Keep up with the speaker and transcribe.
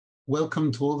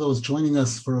Welcome to all those joining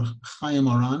us for Chayey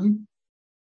Moharan.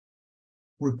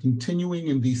 We're continuing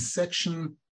in the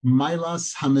section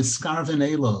Mailas HaMiskarven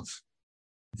Elov,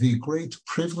 the great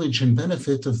privilege and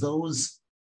benefit of those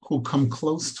who come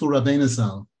close to Rabbeinu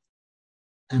Zal.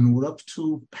 And we're up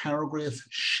to paragraph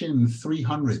Shin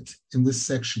 300 in this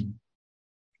section.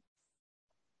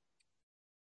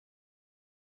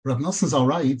 Rav Nasan Zal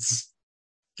writes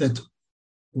that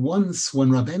once when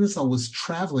Rabbeinu Zal was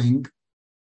traveling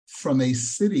from a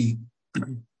city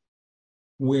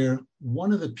where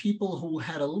one of the people who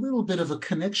had a little bit of a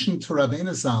connection to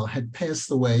Rabbeinu Zal had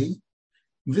passed away,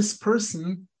 this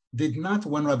person did not,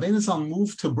 when Rabbeinu Zal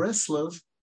moved to Breslov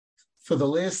for the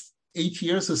last 8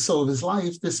 years or so of his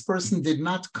life, this person did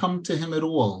not come to him at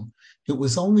all. It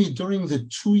was only during the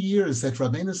 2 years that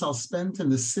Rabbeinu Zal spent in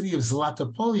the city of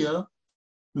Zlatopolia,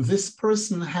 this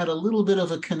person had a little bit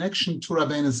of a connection to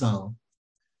Rabbeinu Zal.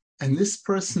 And this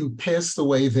person passed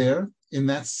away there in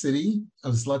that city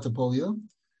of Zlatopolia,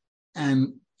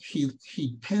 and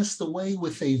he passed away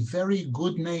with a very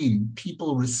good name.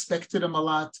 People respected him a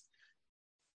lot.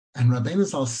 And Rabbeinu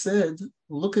Zal said,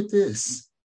 look at this.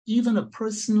 Even a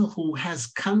person who has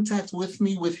contact with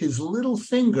me with his little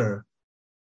finger,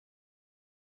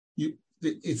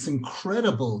 it's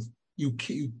incredible. You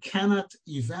cannot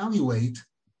evaluate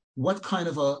what kind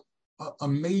of a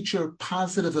major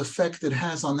positive effect it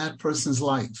has on that person's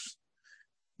life.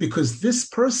 Because this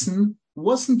person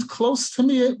wasn't close to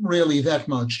me really that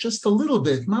much, just a little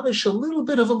bit, mavish, a little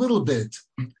bit of a little bit.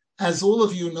 As all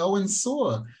of you know and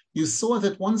saw, you saw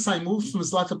that once I moved from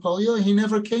Zlatopolia, he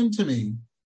never came to me.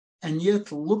 And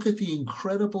yet look at the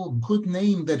incredible good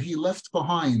name that he left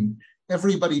behind.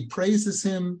 Everybody praises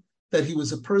him, that he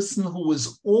was a person who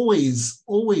was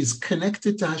always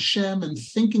connected to Hashem and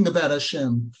thinking about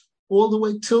Hashem, all the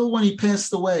way till when he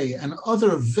passed away, and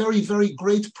other very, very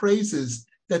great praises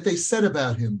that they said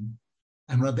about him.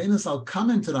 And Rabbeinu Zal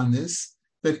commented on this,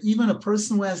 that even a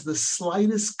person who has the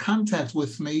slightest contact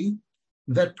with me,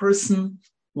 that person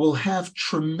will have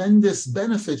tremendous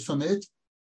benefit from it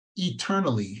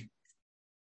eternally.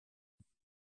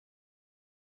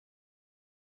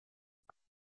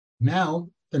 Now,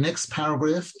 the next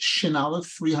paragraph, Shin Aleph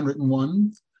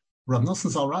 301, Rav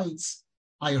Nasan Zal writes,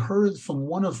 I heard from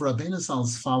one of Rabbeinu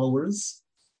Zal's followers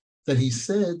that he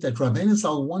said that Rabbeinu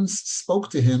Zal once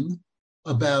spoke to him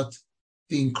about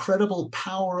the incredible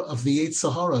power of the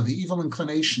Yetzer Hara, the evil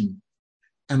inclination.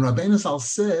 And Rabbeinu Zal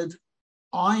said,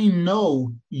 I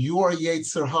know your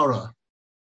Yetzer Hara.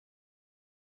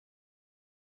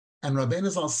 And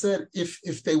Rabbeinu Zal said,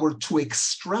 if they were to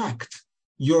extract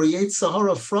your Yetzer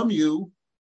Hara from you,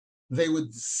 they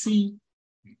would see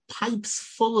pipes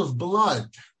full of blood,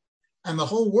 and the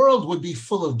whole world would be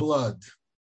full of blood.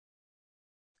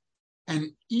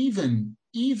 And even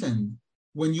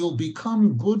when you'll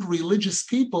become good religious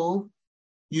people,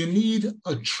 you need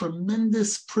a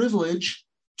tremendous privilege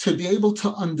to be able to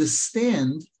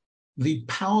understand the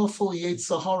powerful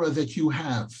Yetzer Hara that you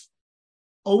have.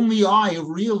 Only I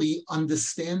really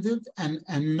understand it and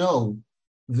know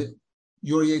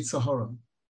your Yetzer Hara.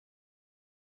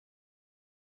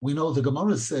 We know the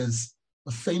Gemara says,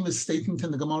 a famous statement in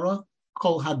the Gemara,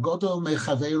 Kol hagodol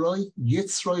mechaveroi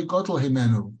yitzroi godol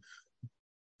himenu,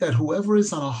 that whoever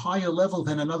is on a higher level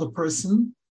than another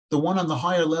person, the one on the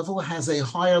higher level has a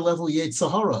higher level Yetzer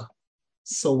Hara.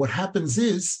 So what happens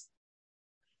is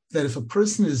that if a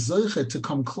person is zoche to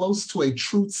come close to a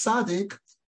true tzaddik,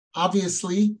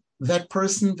 obviously that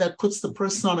puts the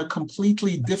person on a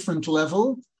completely different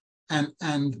level,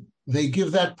 and they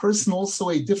give that person also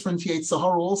a different Yetzer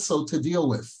Hara also to deal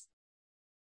with.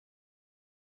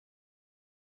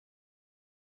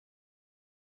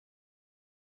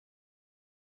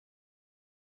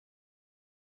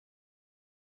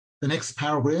 The next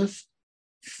paragraph,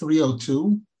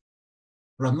 302,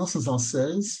 Rav Nasan Zal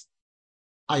says,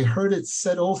 I heard it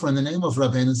said over in the name of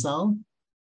Rabbeinu Zal,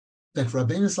 that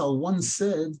Rabbeinu Zal once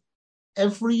said,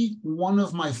 every one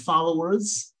of my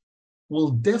followers will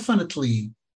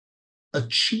definitely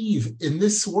achieve in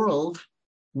this world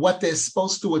what they're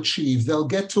supposed to achieve. They'll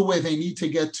get to where they need to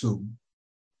get to.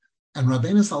 And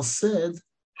Rabbeinu Zal said,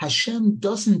 Hashem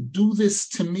doesn't do this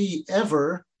to me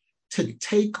ever to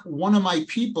take one of my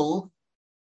people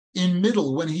in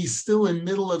middle, when he's still in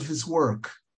middle of his work.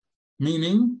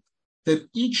 Meaning that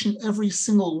each and every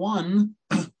single one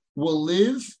will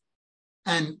live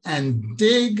and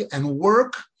dig and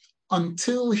work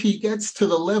until he gets to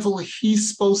the level he's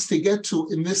supposed to get to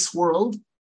in this world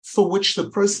for which the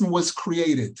person was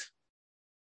created.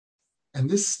 And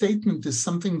this statement is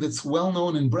something that's well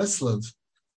known in Breslov,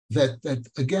 that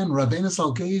again, Rabbeinu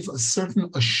Zal gave a certain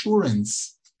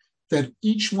assurance that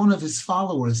each one of his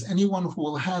followers, anyone who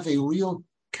will have a real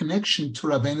connection to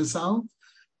Rabbeinu Zal,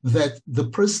 that the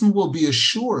person will be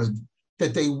assured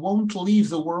that they won't leave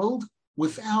the world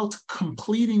without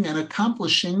completing and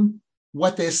accomplishing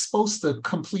what they're supposed to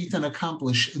complete and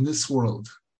accomplish in this world.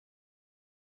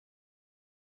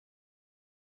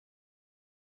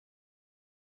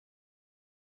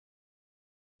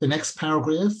 The next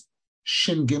paragraph,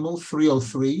 Shin Gimel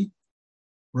 303,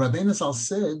 Rabbeinu Zal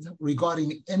said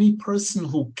regarding any person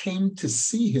who came to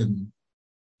see him,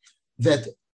 that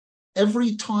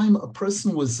every time a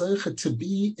person was zeicha to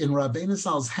be in Rabbeinu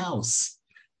Zal's house,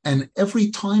 and every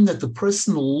time that the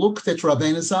person looked at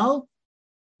Rabbeinu Zal,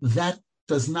 that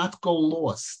does not go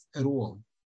lost at all.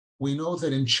 We know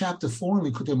that in chapter 4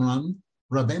 in Likutei Moharan,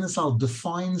 Rabbeinu Zal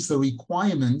defines the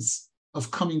requirements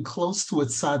of coming close to a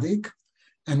tzaddik,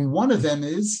 and one of them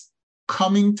is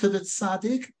coming to the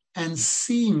tzaddik and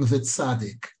seeing the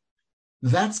tzaddik.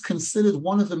 That's considered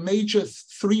one of the major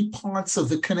 3 parts of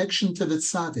the connection to the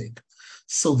tzaddik.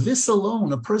 So this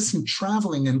alone, a person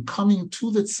traveling and coming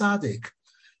to the tzaddik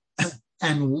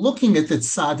and looking at the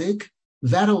tzaddik,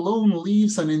 that alone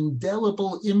leaves an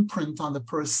indelible imprint on the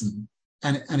person,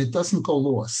 and it doesn't go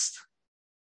lost.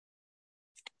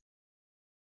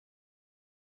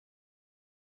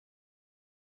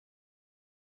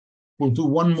 We'll do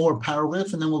one more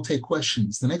paragraph and then we'll take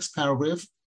questions. The next paragraph,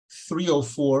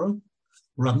 304,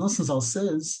 Rav Nasan Zal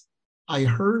says, I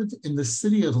heard in the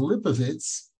city of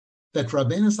Lipovitz that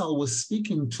Rabbeinu Zal was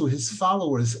speaking to his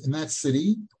followers in that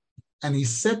city, and he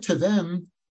said to them,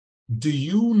 do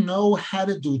you know how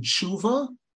to do tshuva?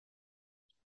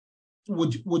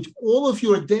 Would all of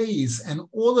your days and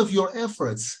all of your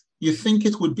efforts, you think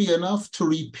it would be enough to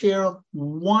repair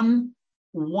one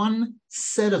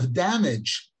set of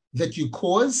damage that you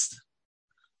caused?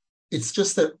 It's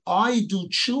just that I do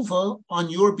tshuva on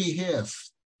your behalf,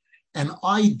 and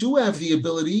I do have the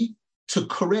ability to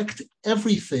correct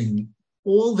everything,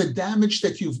 all the damage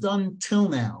that you've done till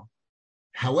now.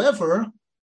 However,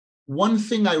 one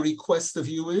thing I request of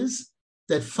you is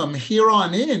that from here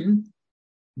on in,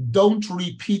 don't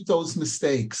repeat those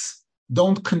mistakes.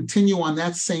 Don't continue on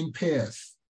that same path.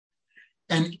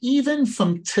 And even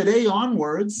from today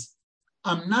onwards,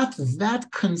 I'm not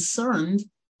that concerned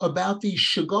about these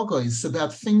shogogos,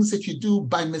 about things that you do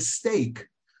by mistake.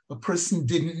 A person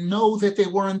didn't know that they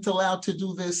weren't allowed to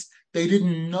do this. They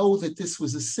didn't know that this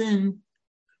was a sin.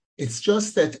 It's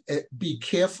just that be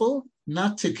careful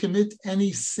not to commit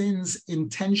any sins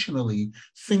intentionally,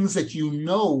 things that you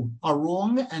know are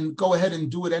wrong, and go ahead and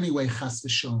do it anyway, chas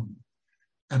v'sholom.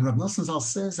 And Rav Nasan Zal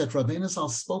says that Rabbeinu Zal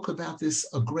spoke about this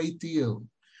a great deal.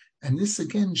 And this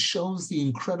again shows the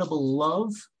incredible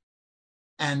love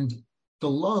and the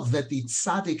love that the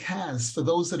tzaddik has for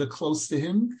those that are close to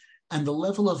him, and the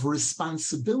level of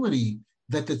responsibility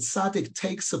that the tzaddik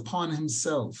takes upon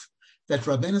himself. That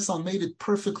Rabbeinu Zal made it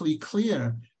perfectly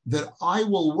clear that I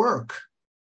will work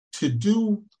to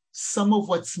do some of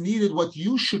what's needed, what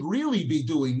you should really be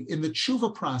doing in the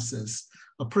tshuva process.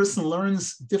 A person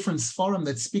learns different sfarim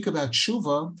that speak about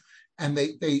tshuva, and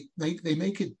they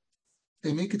make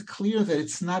it clear that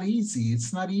it's not easy.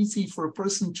 It's not easy for a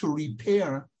person to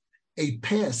repair a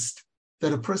past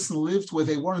that a person lived where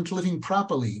they weren't living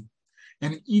properly.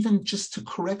 And even just to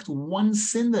correct one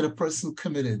sin that a person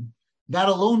committed, that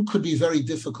alone could be very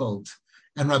difficult.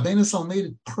 And Rabbeinu Zal made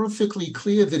it perfectly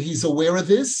clear that he's aware of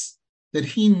this, that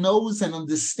he knows and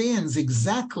understands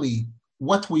exactly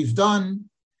what we've done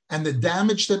and the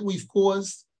damage that we've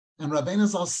caused. And Rabbeinu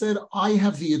Zal said, I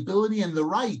have the ability and the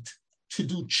right to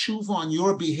do tshuva on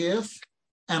your behalf,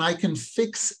 and I can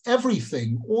fix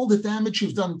everything, all the damage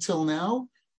you've done till now,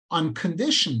 on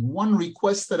condition. One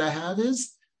request that I have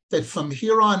is that from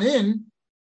here on in,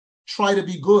 try to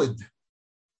be good.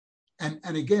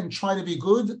 And again, try to be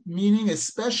good, meaning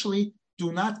especially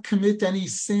do not commit any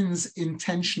sins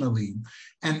intentionally.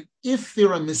 And if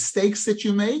there are mistakes that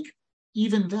you make,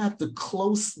 even that,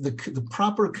 the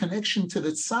proper connection to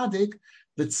the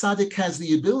tzaddik has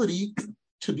the ability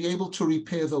to be able to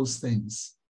repair those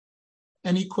things.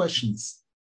 Any questions?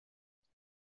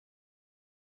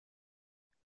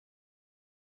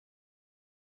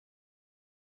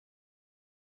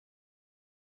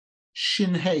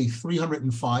 Shinhei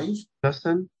 305.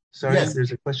 Justin, sorry, Yes.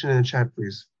 There's a question in the chat,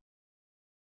 please.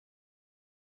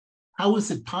 How is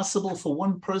it possible for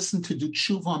one person to do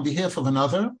tshuva on behalf of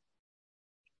another?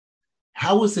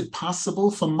 How is it possible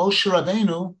for Moshe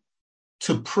Rabbeinu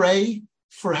to pray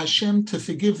for Hashem to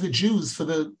forgive the Jews for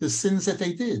the sins that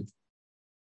they did?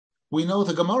 We know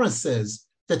the Gemara says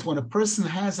that when a person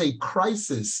has a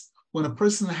crisis, when a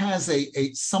person has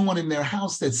someone in their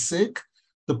house that's sick,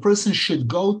 the person should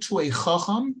go to a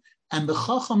chacham, and the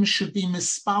chacham should be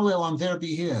mispalel on their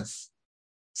behalf.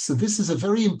 So this is a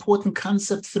very important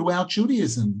concept throughout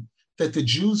Judaism, that the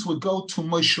Jews would go to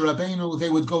Moshe Rabbeinu, they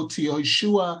would go to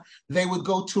Yehoshua, they would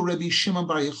go to Rabbi Shimon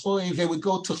Bar Yochai, they would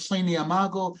go to Chayey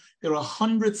Moharan. There are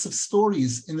hundreds of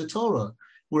stories in the Torah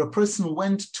where a person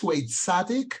went to a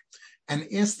tzaddik and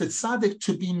asked the tzaddik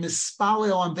to be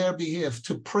mispalel on their behalf,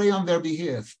 to pray on their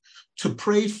behalf, to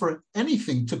pray for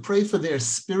anything, to pray for their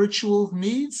spiritual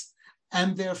needs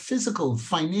and their physical,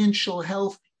 financial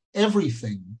health,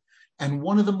 everything. And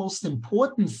one of the most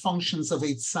important functions of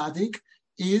a tzaddik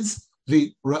is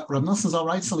Rav Nasan Zal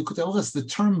writes in Likutei Halachos, the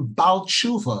term Baal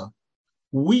Tshuva.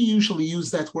 We usually use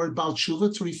that word Baal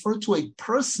Tshuva to refer to a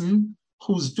person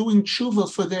who's doing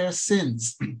tshuva for their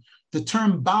sins. The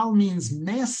term Baal means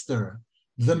master.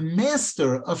 The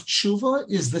master of tshuva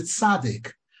is the tzaddik.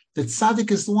 The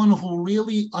tzaddik is the one who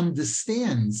really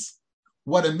understands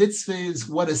what a mitzvah is,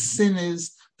 what a sin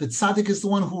is. The tzaddik is the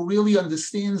one who really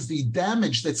understands the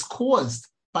damage that's caused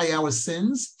by our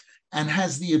sins and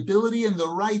has the ability and the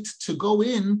right to go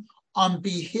in on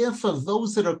behalf of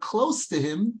those that are close to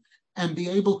him and be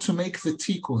able to make the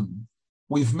tikkun.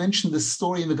 We've mentioned this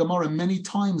story in the Gemara many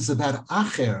times about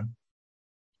Acher,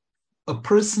 a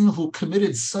person who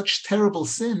committed such terrible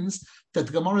sins that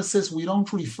the Gemara says we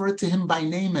don't refer to him by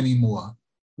name anymore.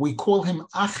 We call him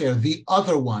Acher, the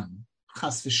other one,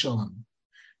 Chas v'sholem.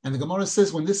 And the Gemara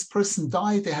says when this person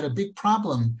died, they had a big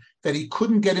problem that he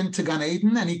couldn't get into Gan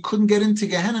Eden and he couldn't get into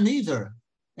Gehenna either.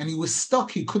 And he was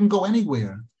stuck, he couldn't go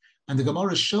anywhere. And the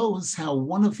Gemara shows how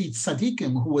one of the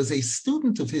tzaddikim, who was a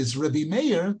student of his, Rabbi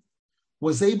Meir,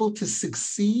 was able to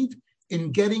succeed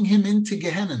in getting him into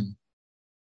Gehenna,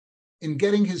 in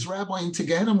getting his rabbi into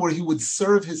Gehenna, where he would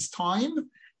serve his time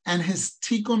and his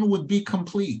tikkun would be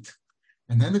complete.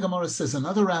 And then the Gemara says,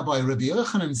 another rabbi, Rabbi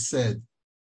Yochanan, said,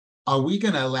 are we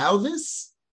going to allow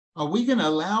this? Are we going to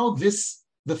allow this,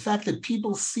 the fact that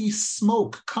people see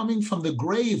smoke coming from the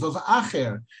grave of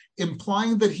Acher,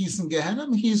 implying that he's in Gehenna?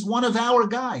 He's one of our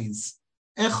guys.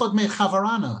 Echad me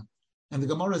chavarana. And the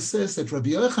Gemara says that Rabbi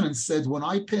Yochanan said, when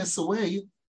I pass away,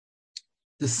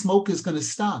 the smoke is going to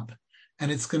stop. And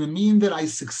it's going to mean that I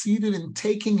succeeded in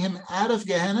taking him out of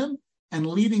Gehenna and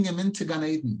leading him into Gan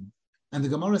Eden. And the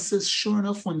Gemara says, sure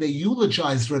enough, when they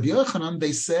eulogized Rabbi Yochanan,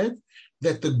 they said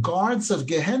that the guards of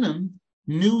Gehenna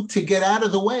knew to get out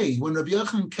of the way. When Rabbi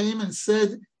Yochanan came and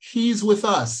said, he's with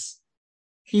us.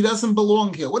 He doesn't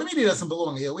belong here. What do you mean he doesn't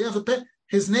belong here? We have a pet.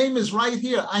 His name is right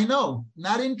here. I know,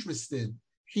 not interested.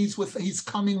 He's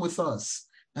coming with us.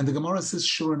 And the Gemara says,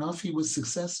 sure enough, he was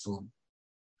successful.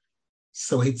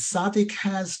 So a tzaddik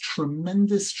has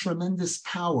tremendous, tremendous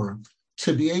power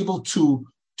to be able to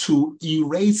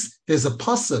erase. There's a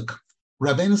pasuk.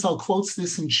 Rabbeinu Zal quotes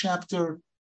this in chapter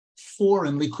 4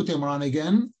 in Likutei Moharan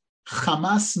again.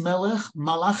 Chamas melech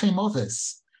malachei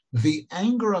moves. The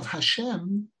anger of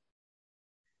Hashem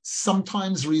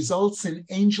sometimes results in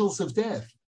angels of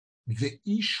death. The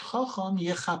ish chacham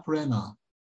yechaprena.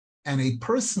 And a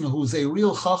person who's a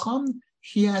real chacham,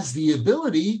 he has the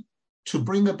ability to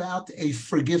bring about a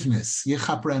forgiveness,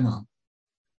 yechaprena.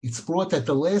 It's brought that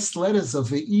the last letters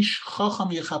of the ish chacham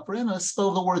yechaprena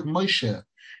spell the word Moshe.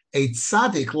 A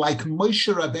tzaddik like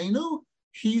Moshe Rabbeinu,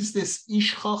 he's this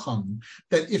ish chacham,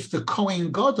 that if the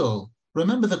Kohen Gadol,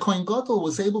 remember the Kohen Gadol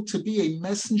was able to be a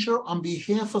messenger on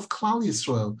behalf of Klal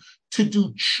Yisrael, to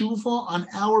do tshuva on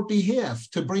our behalf,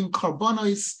 to bring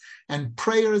karbanos and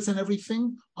prayers and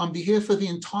everything on behalf of the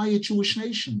entire Jewish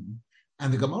nation.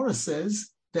 And the Gemara says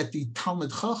that the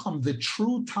Talmid Chacham, the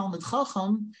true Talmid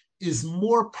Chacham, is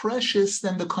more precious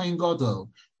than the Kohen Gadol.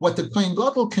 What the Kohen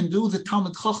Gadol can do, the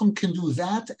Talmid Chacham can do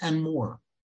that and more.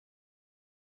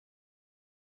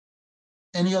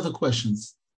 Any other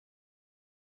questions?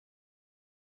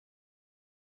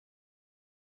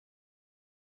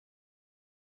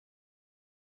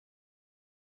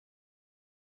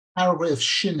 Paragraph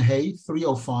Shin Hey,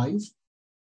 305.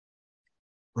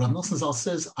 Rav Nasan Zal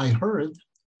says, I heard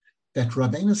that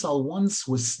Rabbeinu Zal once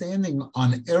was standing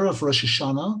on Erev Rosh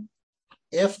Hashanah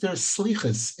after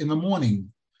Slichas in the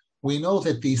morning. We know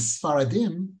that the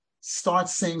Sfaradim start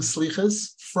saying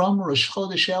Slichas from Rosh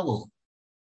Chodesh Elul.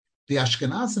 The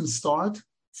Ashkenazim start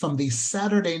from the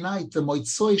Saturday night, the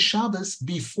Motzoi Shabbos,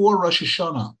 before Rosh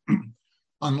Hashanah.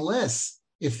 Unless,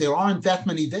 if there aren't that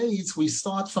many days, we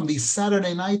start from the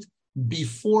Saturday night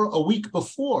before, a week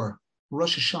before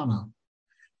Rosh Hashanah.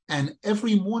 And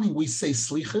every morning we say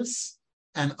Slichas,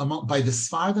 and by the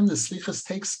Sfaradim, the Slichas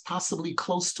takes possibly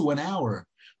close to an hour.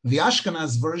 The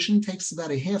Ashkenaz version takes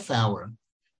about a half hour.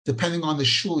 depending on the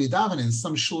shul you daven in.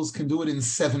 Some shuls can do it in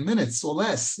 7 minutes or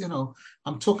less.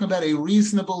 I'm talking about a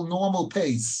reasonable, normal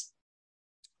pace.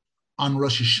 On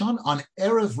Rosh Hashanah, on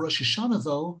Erev Rosh Hashanah,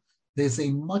 though, there's a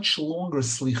much longer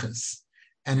slichas.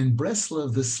 And in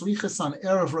Breslov, the slichas on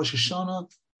Erev Rosh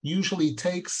Hashanah usually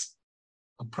takes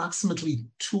approximately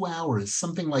 2 hours,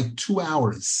 something like 2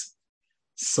 hours.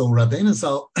 So Rabbeinu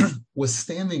Zal was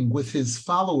standing with his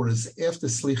followers after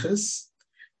slichas,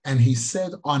 and he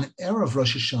said on Erev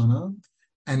Rosh Hashanah,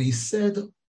 and he said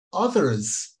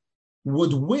others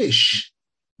would wish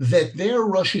that their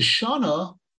Rosh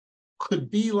Hashanah could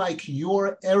be like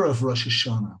your Erev Rosh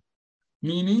Hashanah,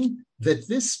 meaning that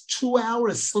this 2 hour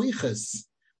slichas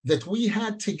that we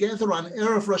had together on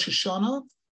Erev Rosh Hashanah,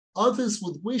 others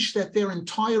would wish that their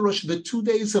entire the 2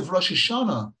 days of Rosh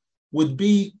Hashanah would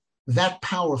be that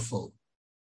powerful.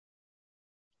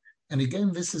 And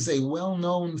again, this is a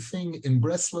well-known thing in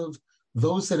Breslov.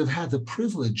 Those that have had the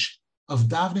privilege of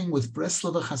davening with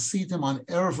Breslov Hasidim on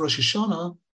Erev Rosh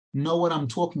Hashanah know what I'm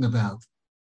talking about.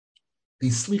 The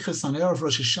slichas on Erev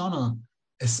Rosh Hashanah,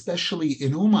 especially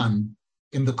in Uman,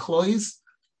 in the Klois,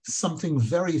 something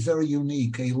very, very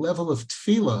unique, a level of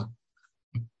tefillah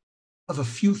of a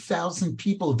few thousand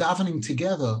people davening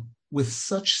together with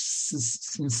such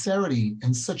sincerity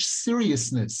and such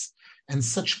seriousness and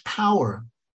such power.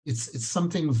 It's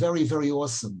something very, very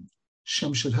awesome.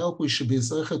 Shem should help. We should be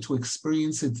zeicha to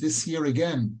experience it this year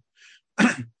again.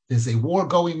 There's a war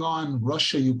going on,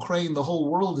 Russia, Ukraine, the whole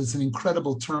world is in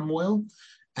incredible turmoil.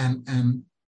 And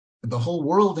the whole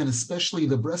world, and especially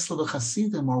the Breslov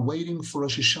Hasidim, are waiting for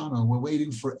Rosh Hashanah. We're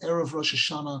waiting for Erev Rosh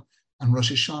Hashanah and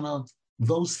Rosh Hashanah,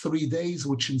 those 3 days,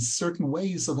 which in certain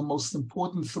ways are the most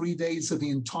important 3 days of the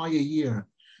entire year.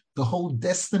 The whole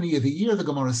destiny of the year, the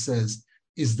Gemara says,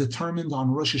 is determined on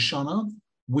Rosh Hashanah,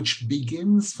 which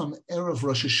begins from Erev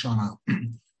Rosh Hashanah.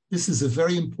 This is a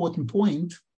very important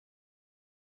point.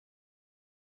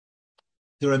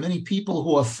 There are many people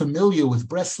who are familiar with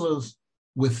Breslov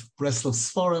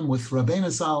Sforim, with Rabbeinu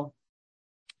Zal,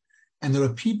 and there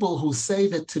are people who say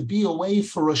that to be away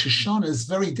for Rosh Hashanah is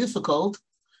very difficult,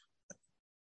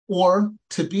 or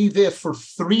to be there for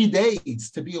 3 days,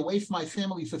 to be away from my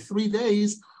family for 3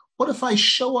 days. What if I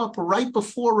show up right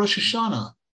before Rosh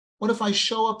Hashanah? What if I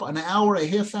show up an hour, a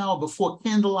half hour before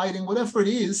candle lighting, whatever it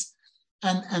is,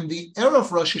 and the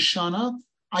Erev Rosh Hashanah,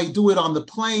 I do it on the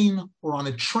plane or on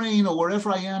a train or wherever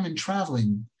I am in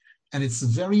traveling. And it's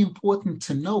very important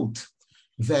to note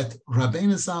that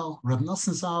Rabbeinu Zal, Rab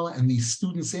Nasan Zal, and these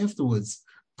students afterwards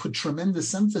put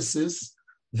tremendous emphasis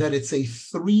that it's a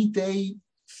 3-day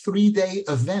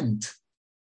event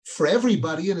for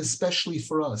everybody, and especially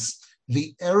for us.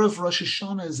 The Erev Rosh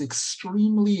Hashanah is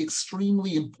extremely,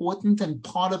 extremely important and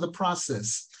part of the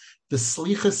process. The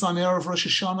Slichas on Erev Rosh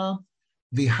Hashanah,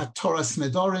 the Hatoras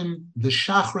Nedarim, the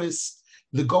Shachris,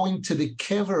 the going to the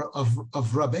kever of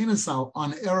Rabbeinu Zal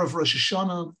on Erev Rosh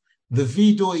Hashanah, the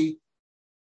Vidui.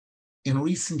 In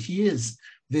recent years,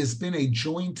 there's been a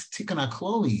joint Tikkun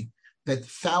HaKloli that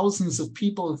thousands of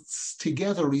people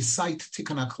together recite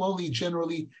Tikkun HaKloli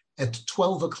generally at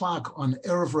 12 o'clock on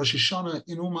Erev Rosh Hashanah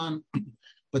in Uman.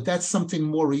 But that's something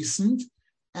more recent.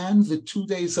 And the 2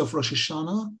 days of Rosh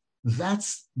Hashanah,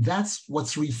 that's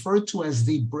what's referred to as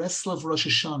the Breslov Rosh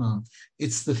Hashanah.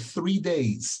 It's the 3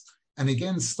 days. And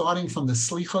again, starting from the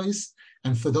Slichos,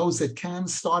 and for those that can,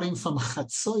 starting from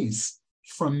Chatzos,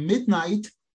 from midnight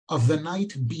of the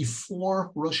night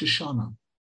before Rosh Hashanah.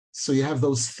 So you have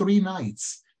those 3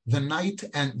 nights, the night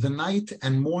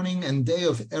and morning and day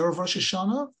of Erev Rosh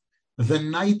Hashanah, the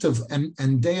night of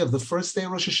and day of the first day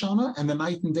of Rosh Hashanah, and the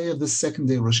night and day of the second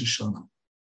day of Rosh Hashanah.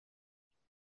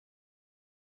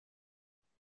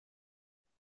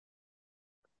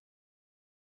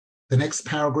 The next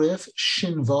paragraph,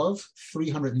 Shin Vav,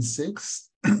 306,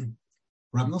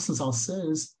 Rab Nasan Zal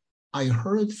says, I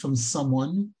heard from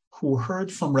someone who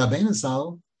heard from Rabbeinu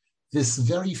Zal this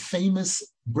very famous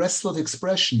Breslov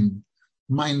expression,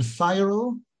 Mein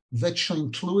Feirel vet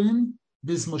schon kluin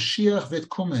bis Moshiach vet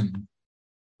kommen.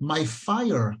 My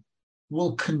fire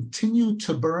will continue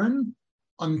to burn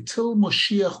until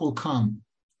Moshiach will come.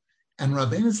 And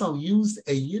Rabbeinu Zal used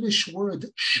a Yiddish word,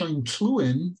 schon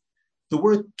kluin. The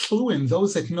word kluin,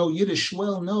 those that know Yiddish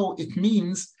well know, it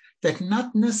means that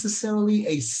not necessarily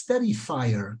a steady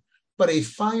fire, but a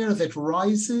fire that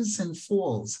rises and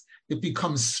falls. It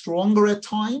becomes stronger at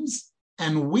times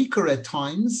and weaker at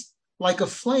times, like a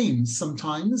flame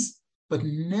sometimes, but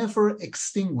never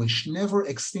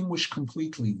extinguished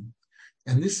completely.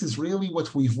 And this is really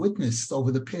what we've witnessed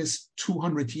over the past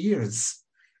 200 years,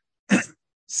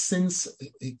 since,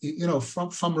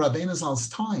 from Rabbeinu Zal's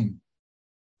time.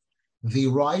 the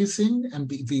rising and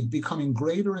the becoming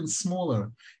greater and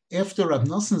smaller. After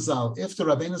Rabbeinu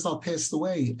Zal passed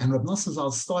away and Rabbeinu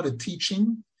Zal started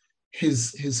teaching,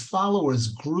 his followers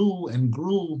grew and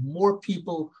grew, more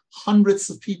people, hundreds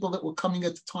of people that were coming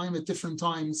at the time at different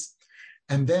times.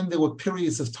 And then there were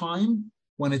periods of time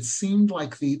when it seemed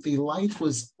like the light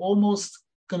was almost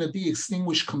going to be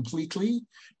extinguished completely.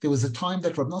 There was a time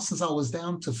that Rav Nasan Zal was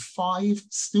down to 5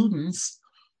 students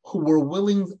who were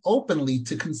willing openly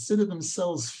to consider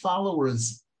themselves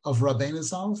followers of Rabbeinu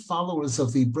Zal, followers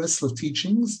of the Breslov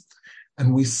teachings.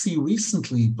 And we see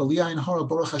recently, B'li Ayin Hara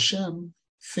Baruch Hashem,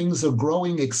 things are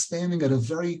growing, expanding at a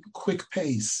very quick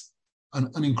pace,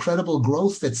 an incredible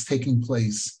growth that's taking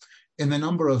place in the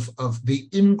number of the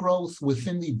ingrowth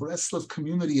within the Breslov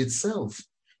community itself.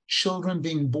 Children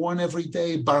being born every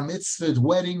day, bar mitzvah,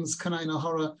 weddings, kanai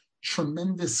nahara,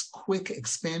 tremendous quick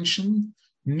expansion,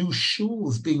 new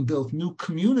shuls being built, new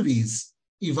communities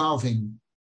evolving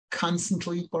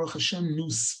constantly, Baruch Hashem, new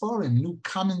svarim, new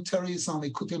commentaries on the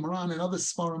Chayey Moharan and other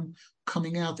svarim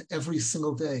coming out every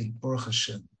single day, Baruch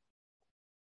Hashem.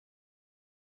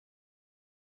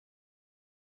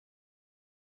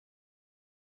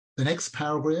 The next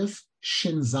paragraph,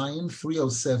 Shin Zayin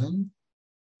 307,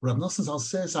 Rav Nasan Zal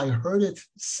says, I heard it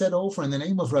said over in the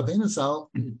name of Rabbeinu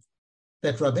Zal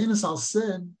that Rabbeinu Zal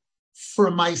said,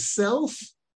 for myself,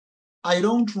 I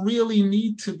don't really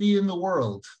need to be in the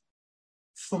world.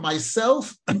 For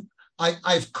myself,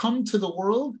 I've come to the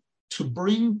world to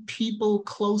bring people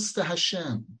close to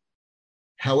Hashem.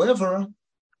 However,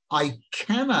 I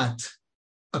cannot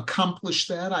accomplish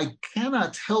that. I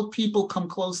cannot help people come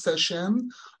close to Hashem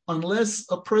unless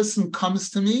a person comes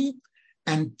to me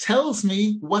and tells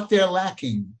me what they're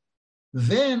lacking.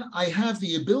 Then I have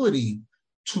the ability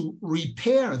to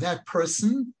repair that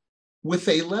person with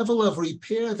a level of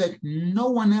repair that no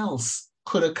one else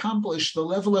could accomplish, the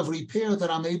level of repair that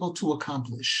I'm able to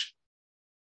accomplish.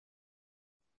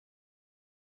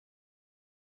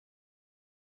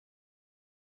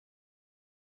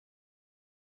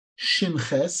 Shin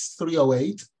Ches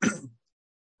 308,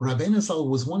 Rabbeinu Zal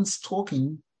was once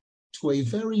talking to a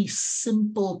very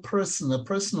simple person, a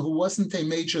person who wasn't a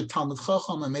major Talmud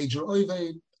Chacham, a major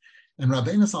Oived, and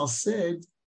Rabbeinu Zal said,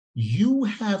 you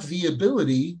have the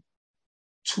ability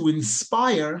to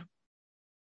inspire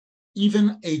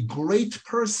even a great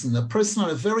person, a person on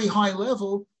a very high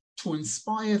level, to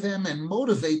inspire them and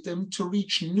motivate them to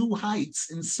reach new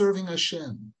heights in serving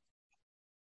Hashem.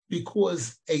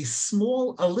 Because a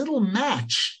little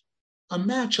match, a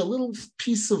little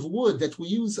piece of wood that we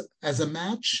use as a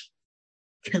match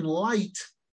can light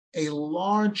a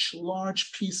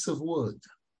large piece of wood.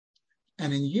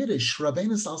 And in Yiddish,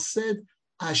 Rabbeinu Zal said,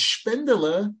 a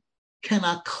spendele can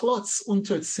a klotz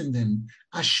unterzinden.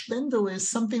 A spendele is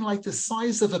something like the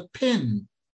size of a pin.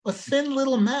 A thin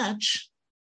little match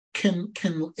can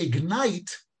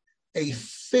ignite a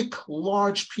thick,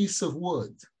 large piece of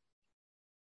wood.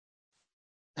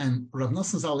 And Rav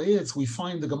Nasan Zal adds, we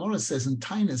find the Gemara says in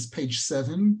Tainus, page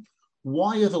 7,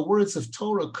 why are the words of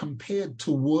Torah compared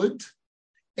to wood,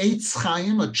 Eitz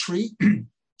Chaim, a tree,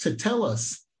 to tell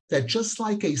us that just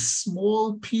like a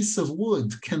small piece of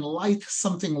wood can light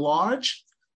something large,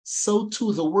 so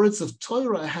too the words of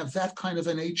Torah have that kind of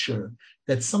a nature,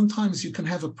 that sometimes you can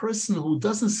have a person who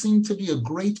doesn't seem to be a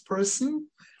great person,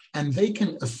 and they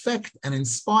can affect and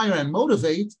inspire and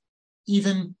motivate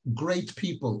even great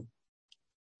people.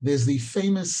 There's the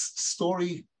famous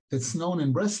story that's known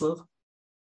in Breslov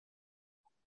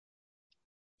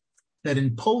that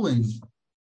in Poland,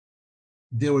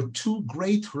 there were 2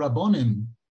 great Rabbonim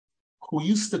who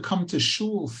used to come to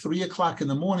shul 3 o'clock in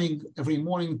the morning, every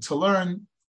morning to learn.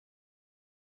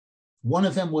 One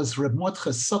of them was Reb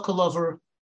Mordechai Sokolover,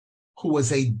 who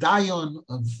was a dayan,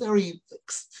 a very,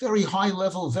 very high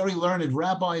level, very learned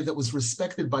rabbi that was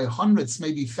respected by hundreds,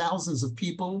 maybe thousands of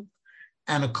people,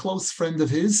 and a close friend of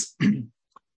his.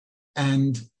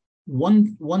 And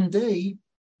one day,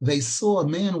 they saw a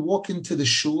man walk into the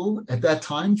shul at that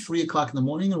time, 3 o'clock in the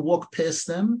morning, and walk past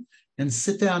them and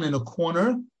sit down in a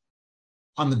corner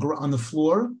on the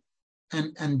floor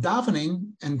and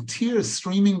davening, and tears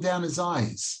streaming down his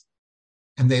eyes.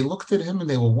 And they looked at him and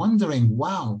they were wondering,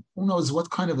 wow, who knows what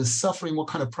kind of a suffering, what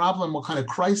kind of problem, what kind of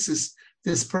crisis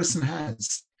this person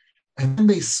has. And then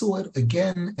they saw it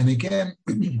again and again.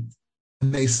 And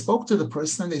they spoke to the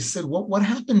person and they said, what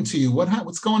happened to you?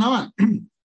 What's going on?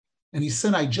 And he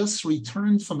said, I just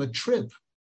returned from a trip.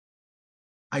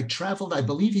 I traveled, I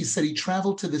believe he said he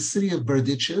traveled to the city of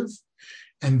Berdichev,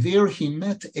 and there he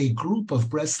met a group of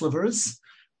Breslovers,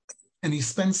 and he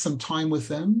spent some time with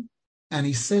them. And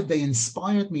he said they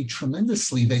inspired me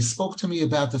tremendously. They spoke to me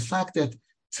about the fact that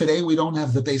Today we don't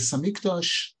have the Beis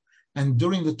Hamikdash, and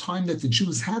during the time that the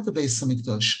Jews had the Beis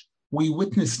Hamikdash, we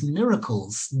witnessed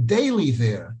miracles daily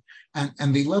there,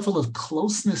 and the level of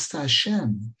closeness to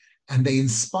Hashem, and they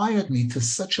inspired me to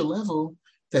such a level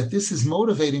that this is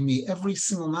motivating me every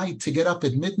single night to get up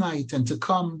at midnight and to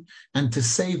come and to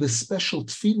say the special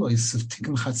tefillos of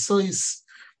Tikkun Chatzos.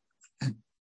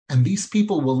 And these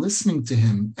people were listening to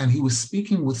him, and he was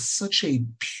speaking with such a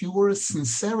pure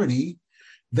sincerity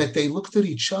that they looked at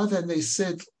each other and they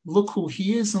said, look who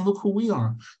he is and look who we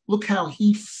are. Look how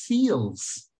he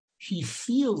feels. He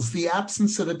feels the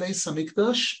absence of the Beis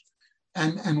Hamikdash,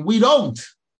 and we don't.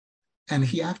 And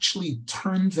he actually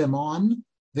turned them on.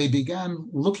 They began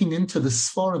looking into the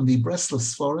Sforim, the Breslov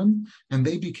Sforim, and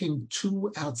they became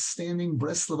two outstanding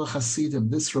Breslov Hasidim,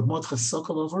 this Reb Mordechai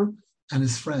Sokolover and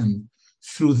his friend.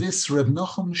 Through this, Reb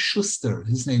Nachum Schuster,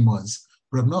 his name was,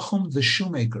 Reb Nachum the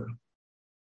shoemaker.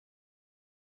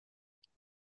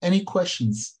 Any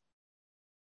questions?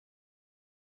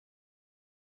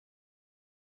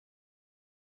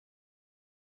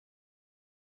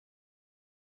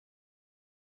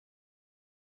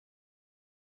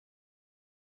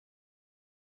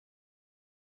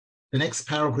 The next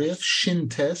paragraph, Shin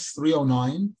Tes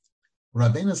 309,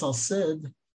 Rabbeinu Zal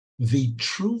said, the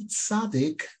true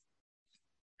tzaddik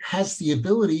has the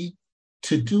ability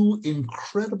to do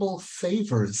incredible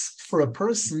favors for a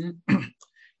person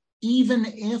even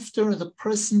after the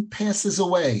person passes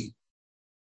away.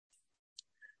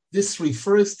 This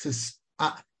refers to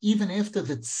even after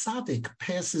the tzaddik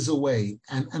passes away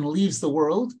and leaves the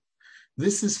world.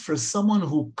 This is for someone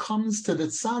who comes to the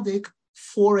tzaddik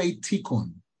for a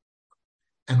tikkun.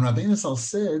 And Rabbeinu Zal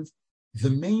said,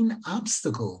 the main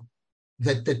obstacle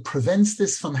that prevents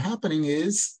this from happening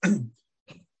is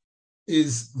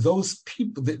those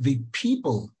people, the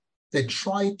people that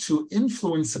try to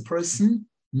influence a person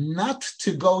not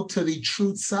to go to the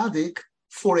true tzaddik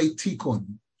for a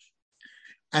tikkun.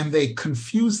 And they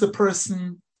confuse the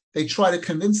person, they try to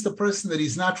convince the person that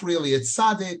he's not really a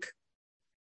tzaddik.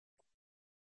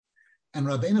 And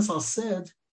Rabbeinu Zal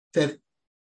said that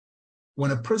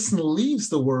when a person leaves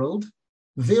the world,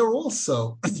 they're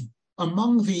also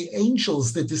among the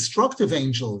angels, the destructive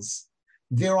angels.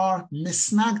 There are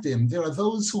misnagdim, there are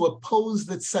those who oppose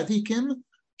the tzaddikim,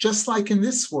 just like in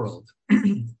this world.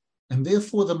 And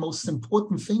therefore, the most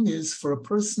important thing is for a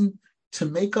person to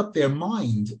make up their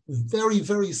mind very,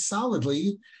 very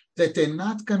solidly that they're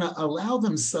not going to allow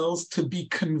themselves to be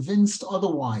convinced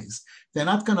otherwise. They're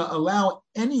not going to allow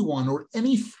anyone or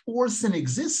any force in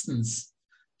existence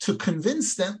to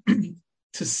convince them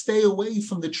to stay away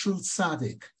from the true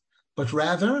tzaddik, but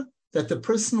rather that the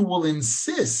person will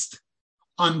insist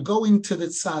on going to the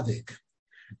tzaddik.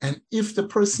 And if the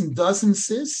person does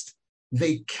insist,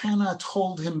 they cannot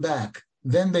hold him back.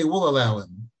 Then they will allow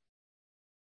him.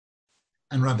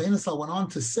 And Rabbeinu Zal went on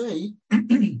to say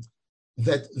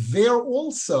that there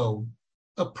also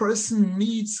a person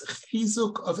needs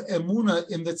chizuk of emunah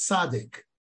in the tzaddik.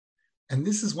 And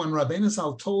this is when Rabbeinu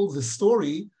Zal told the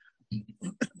story,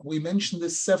 we mentioned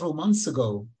this several months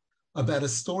ago, about a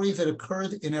story that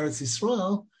occurred in Eretz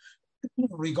Yisrael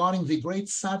regarding the great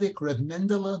tzaddik Reb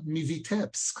Mendele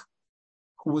Mivitebsk,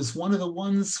 who was one of the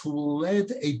ones who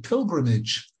led a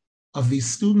pilgrimage of the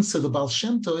students of the Baal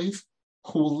Shem Tov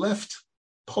who left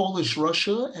Polish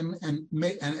Russia and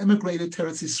emigrated to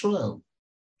Eretz Yisrael.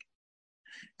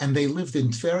 And they lived in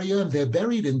Tveria, and they're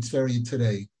buried in Tveria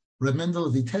today. Reb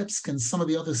Mendele Vitebsk and some of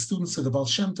the other students of the Baal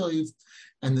Shem Tov,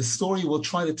 and the story, we'll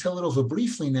try to tell it over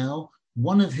briefly now.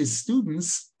 One of his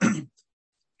students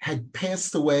had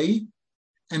passed away,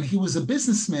 and he was a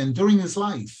businessman during his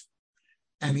life.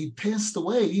 And he passed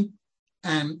away,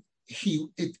 and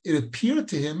it appeared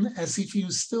to him as if he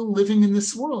was still living in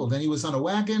this world. And he was on a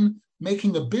wagon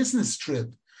making a business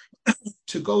trip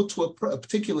to go to a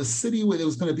particular city where there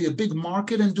was going to be a big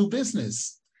market and do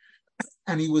business.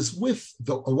 And he was with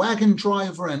a wagon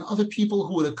driver and other people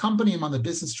who would accompany him on the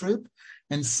business trip.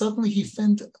 And suddenly he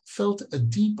felt a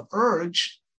deep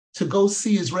urge to go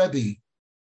see his Rebbe.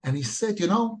 And he said, I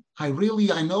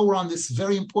know we're on this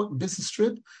very important business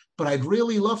trip, but I'd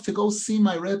really love to go see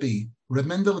my Rebbe, Reb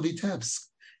Mendele Vitebsk.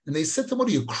 And they said to him, what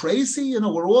are you, crazy?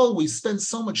 We spent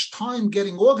so much time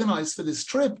getting organized for this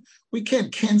trip. We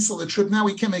can't cancel the trip now.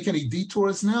 We can't make any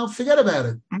detours now. Forget about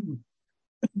it.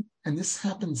 And this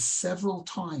happened several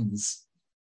times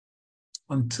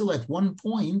until at one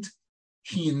point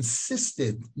he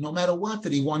insisted, no matter what,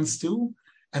 that he wants to.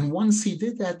 And once he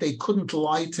did that, they couldn't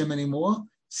lie to him anymore.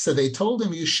 So they told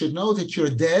him, you should know that you're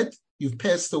dead, you've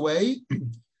passed away,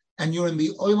 and you're in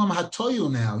the Olam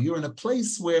HaToyu now. You're in a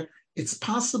place where it's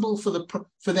possible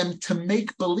for them to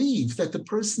make believe that the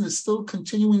person is still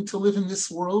continuing to live in this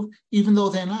world, even though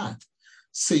they're not.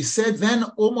 So he said, then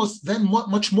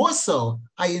much more so,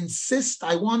 I insist,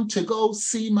 I want to go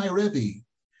see my Rebbe.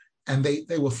 And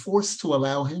they were forced to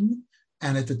allow him.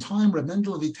 And at the time, Reb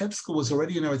Mendel of Vitebsk was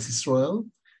already in Eretz Yisrael.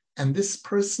 And this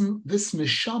person, this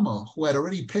neshama who had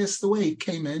already passed away,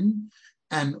 came in.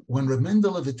 And when Reb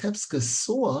Mendel of Vitebsk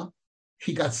saw,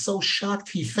 he got so shocked,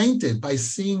 he fainted by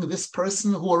seeing this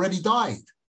person who already died.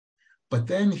 But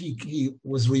then he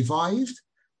was revived,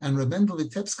 and Reb Mendel of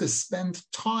Vitebsk spent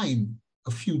time,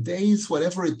 a few days,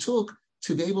 whatever it took,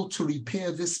 to be able to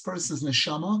repair this person's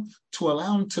neshama, to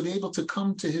allow him to be able to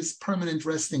come to his permanent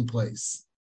resting place.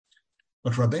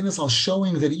 But Rabbeinu Zal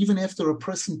showing that even after a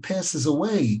person passes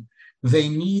away, they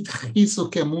need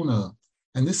chizuk emunah.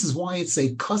 And this is why it's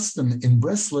a custom in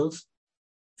Breslov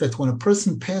that when a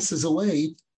person passes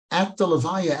away, at the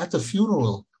levaya, at the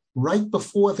funeral, right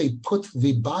before they put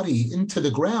the body into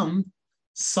the ground,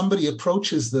 somebody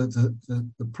approaches the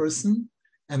person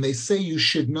and they say, you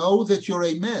should know that you're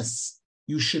a mess.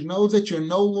 You should know that you're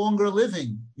no longer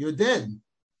living. You're dead.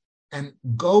 And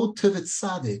go to the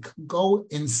tzaddik. Go,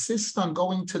 insist on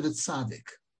going to the tzaddik.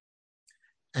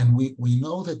 And we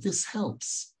know that this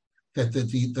helps, that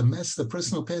the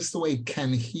person who passed away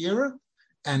can hear.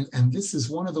 And this is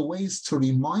one of the ways to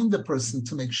remind the person,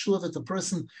 to make sure that the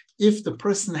person, if the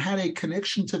person had a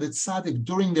connection to the tzaddik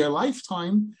during their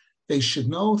lifetime, they should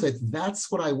know that that's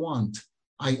what I want.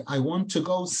 I want to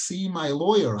go see my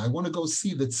lawyer. I want to go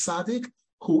see the tzaddik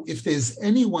who, if there's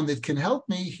anyone that can help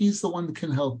me, he's the one that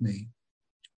can help me.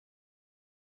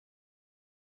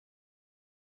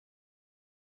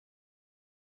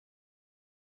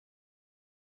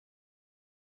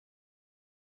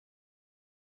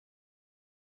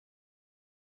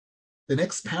 The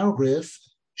next paragraph,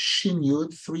 Shin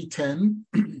Yud 310,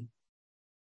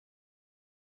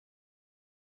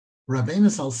 Rabbeinu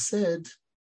Zal said,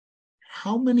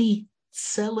 how many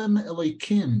tselem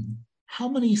Elokim, how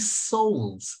many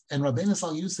souls, and Rabbeinu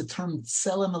Zal used the term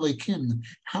tselem Elokim,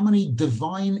 how many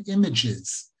divine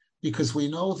images, because we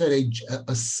know that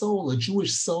a soul, a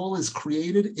Jewish soul, is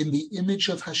created in the image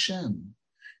of Hashem.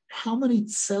 How many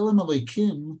tselem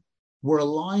Elokim were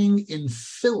lying in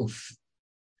filth,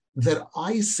 that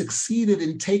I succeeded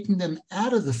in taking them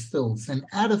out of the filth and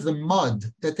out of the mud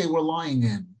that they were lying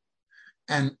in.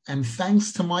 And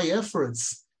thanks to my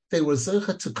efforts, they were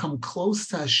zeichet to come close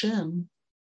to Hashem,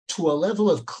 to a level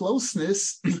of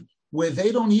closeness where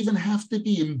they don't even have to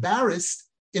be embarrassed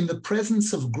in the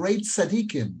presence of great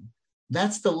tzaddikim.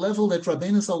 That's the level that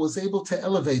Rabbeinu Zal was able to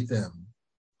elevate them.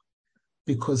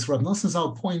 Because Rav Nasan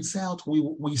Zal points out,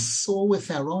 we saw with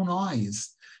our own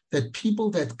eyes that people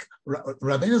that,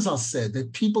 Rabbeinu Zal said,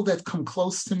 that people that come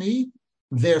close to me,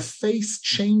 their face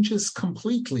changes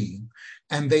completely.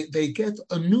 And they get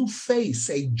a new face,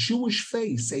 a Jewish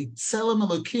face, a Tselem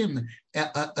Elokim,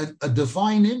 a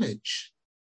divine image.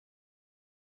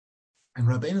 And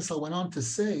Rabbeinu Zal went on to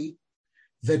say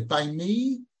that by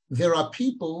me, there are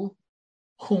people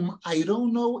whom I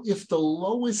don't know if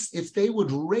they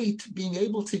would rate being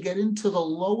able to get into the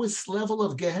lowest level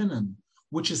of Gehenna,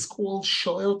 which is called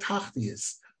Shoel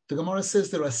Tachtius. The Gemara says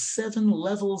there are 7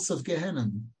 levels of Gehenna,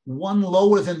 one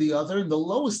lower than the other, and the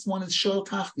lowest one is Shoel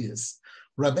Tachtius.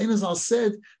 Rabbeinu Zal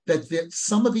said that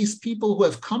some of these people who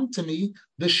have come to me,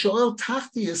 the Shoel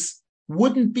Tachtius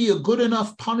wouldn't be a good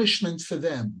enough punishment for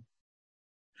them.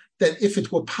 That if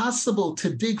it were possible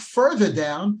to dig further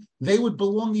down, they would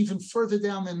belong even further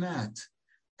down than that.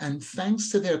 And thanks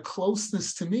to their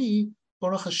closeness to me,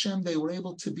 Baruch Hashem, they were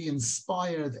able to be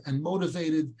inspired and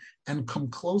motivated and come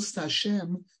close to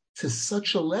Hashem to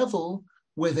such a level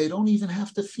where they don't even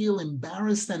have to feel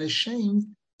embarrassed and ashamed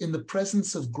in the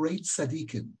presence of great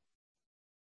tzaddikim.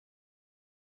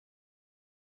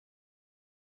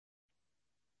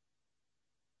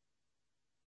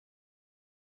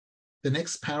 The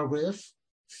next paragraph,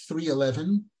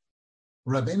 311,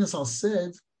 Rabbeinu Zal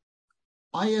said,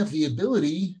 I have the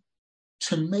ability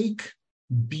to make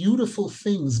beautiful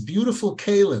things, beautiful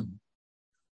kalim.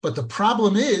 But the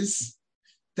problem is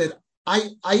that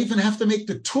I even have to make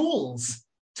the tools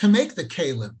to make the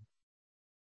kalim,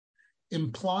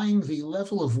 implying the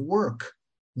level of work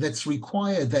that's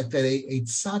required that a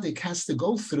tzaddik has to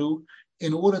go through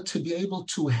in order to be able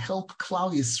to help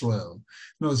Klal Yisrael.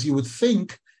 As you would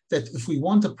think that if we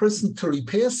want a person to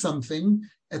repair something,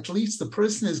 at least the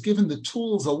person is given the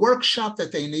tools, a workshop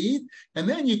that they need, and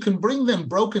then you can bring them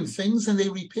broken things and they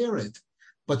repair it.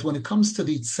 But when it comes to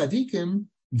the tzaddikim,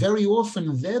 very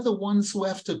often they're the ones who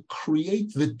have to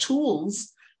create the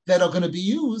tools that are going to be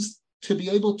used to be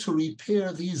able to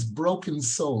repair these broken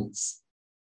souls.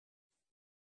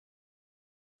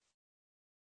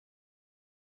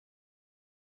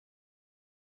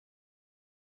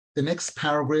 The next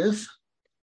paragraph.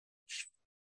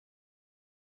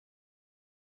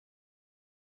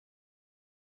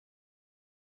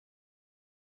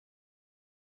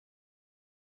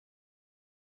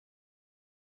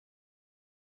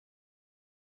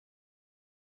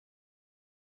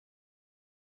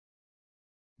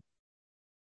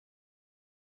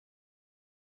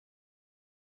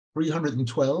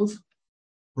 $312.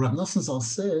 Rav Nasan Zal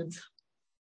said,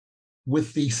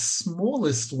 with the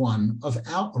smallest one of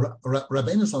our,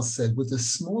 Rabbeinu Zal said, with the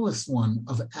smallest one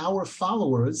of our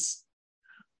followers,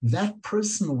 that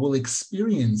person will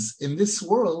experience in this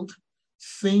world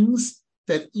things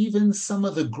that even some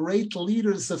of the great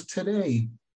leaders of today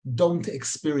don't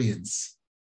experience.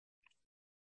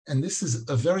 And this is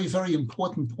a very, very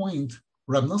important point.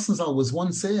 Rav Nasan Zal was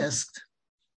once asked,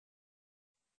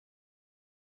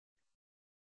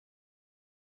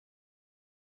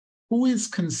 who is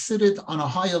considered on a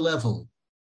higher level,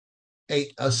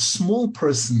 a small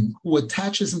person who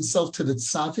attaches himself to the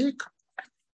tzaddik,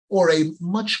 or a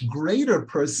much greater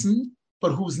person,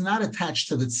 but who's not attached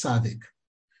to the tzaddik?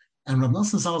 And Rav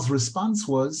Nasan Zal's response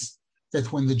was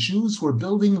that when the Jews were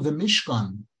building the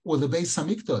Mishkan, or the Beis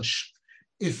HaMikdash,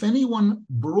 if anyone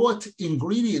brought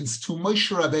ingredients to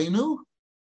Moshe Rabbeinu,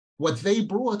 what they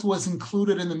brought was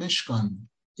included in the Mishkan.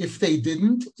 If they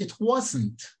didn't, it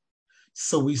wasn't.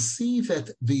 So we see that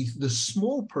the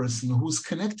small person who's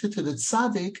connected to the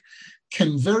tzaddik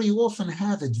can very often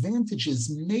have advantages,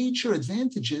 major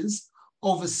advantages,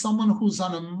 over someone who's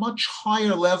on a much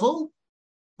higher level,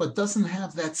 but doesn't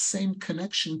have that same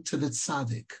connection to the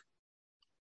tzaddik.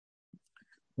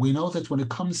 We know that when it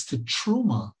comes to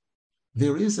truma,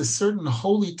 there is a certain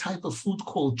holy type of food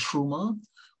called truma,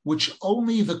 which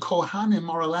only the Kohanim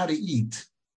are allowed to eat.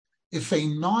 If a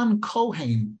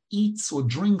non-Kohen eats or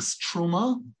drinks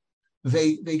truma,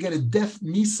 they get a death,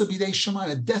 misa b'dei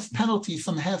shamayim, a death penalty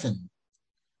from heaven.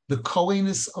 The Kohen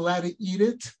is allowed to eat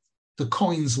it, the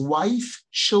Kohen's wife,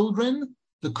 children,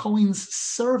 the Kohen's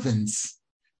servants,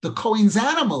 the Kohen's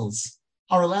animals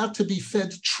are allowed to be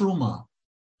fed truma.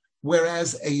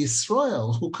 Whereas a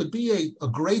Yisrael, who could be a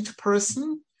great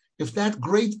person, if that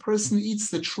great person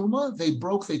eats the truma,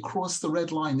 they crossed the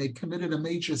red line, they committed a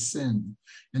major sin.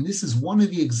 And this is one of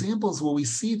the examples where we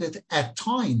see that at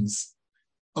times,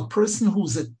 a person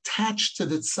who's attached to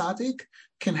the tzaddik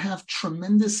can have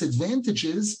tremendous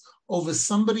advantages over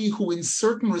somebody who in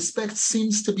certain respects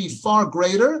seems to be far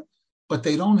greater, but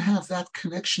they don't have that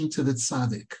connection to the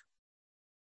tzaddik.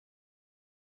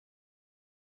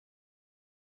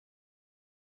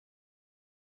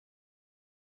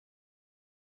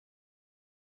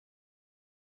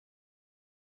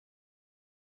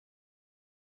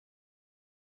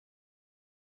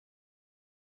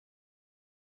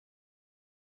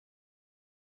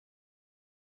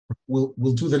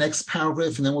 We'll do the next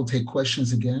paragraph and then we'll take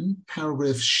questions again.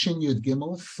 Paragraph Shin Yud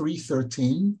Gimel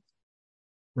 313.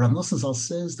 Rav Nasan Zal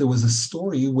says there was a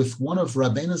story with one of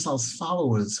Rabbeinu Zal's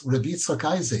followers, Rabbi Yitzchak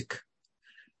Isaac,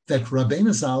 that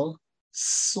Rabbeinu Zal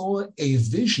saw a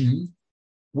vision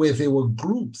where there were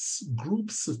groups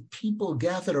of people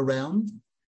gathered around,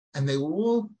 and they were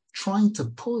all trying to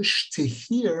push to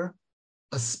hear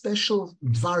a special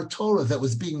Dvar Torah that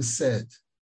was being said.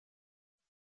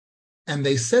 And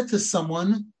they said to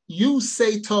someone, you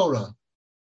say Torah.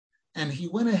 And he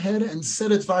went ahead and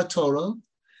said a Dvar Torah.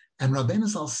 And Rabbeinu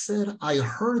Zal said, I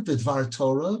heard the Dvar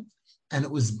Torah, and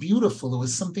it was beautiful. It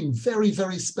was something very,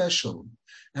 very special.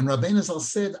 And Rabbeinu Zal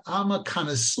said, I'm a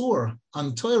connoisseur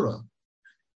on Torah.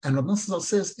 And Rabbeinu Zal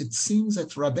says, it seems that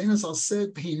Rabbeinu Zal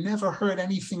said he never heard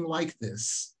anything like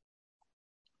this.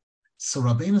 So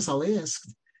Rabbeinu Zal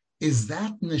asked, is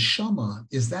that neshama,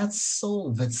 is that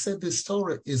soul that said this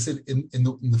Torah, is it in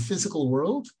the physical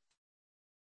world?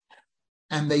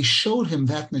 And they showed him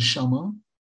that neshama,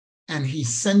 and he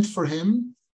sent for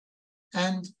him,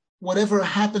 and whatever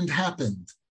happened, happened.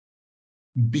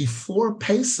 Before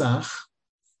Pesach,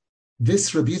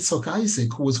 this Rabbi Yitzchak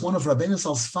Isaac, who was one of Rabbeinu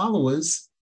Zal's followers,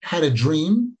 had a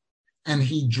dream, and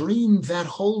he dreamed that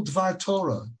whole Dvar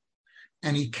Torah,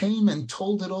 and he came and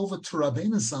told it over to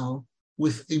Rabbeinu Zal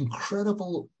with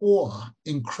incredible awe,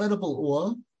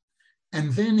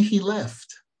 and then he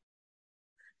left.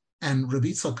 And Rabbi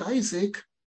Yitzchak Isaac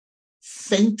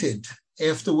fainted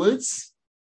afterwards,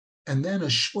 and then a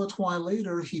short while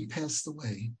later, he passed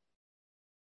away.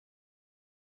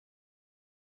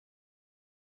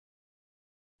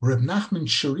 Reb Nachman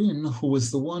Shirin, who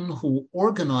was the one who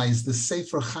organized the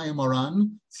Sefer Chayey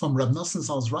Moharan from Reb Nasan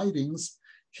Zal's writings,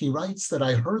 He writes that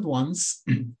I heard once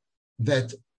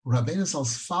that Rabbeinu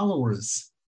Zal's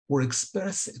followers were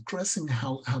expressing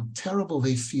how terrible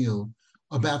they feel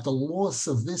about the loss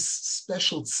of this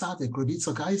special tzaddik, Rabbi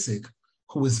Yitzchak Isaac,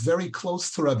 who was very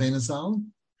close to Rabbeinu Zal,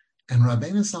 and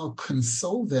Rabbeinu Zal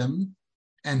consoled them,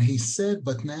 and he said,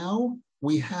 but now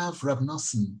we have Rab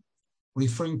Nasan,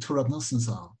 referring to Rab Nasan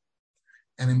Zal,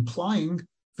 and implying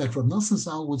that Rab Nasan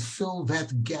Zal would fill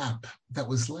that gap that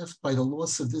was left by the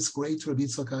loss of this great Rabbi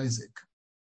Yitzchak Isaac.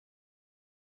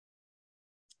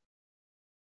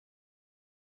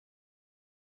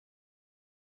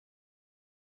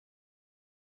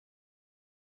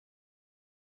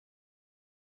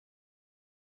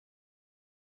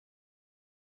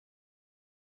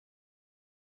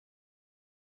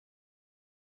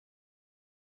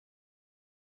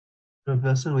 Rav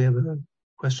Nasan, we have a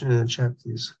question in the chat,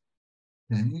 please.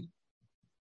 Okay.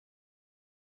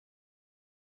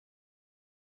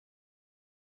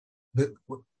 The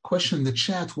question in the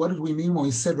chat, what did we mean when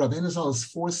we said Rabbeinu Zal is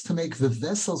forced to make the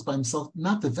vessels by himself?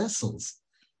 Not the vessels,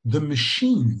 the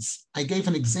machines. I gave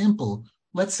an example.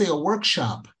 Let's say a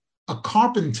workshop, a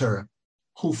carpenter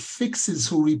who fixes,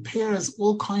 who repairs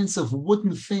all kinds of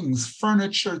wooden things,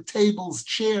 furniture, tables,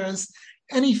 chairs,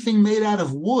 anything made out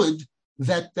of wood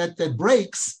that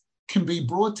breaks can be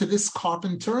brought to this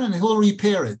carpenter and he'll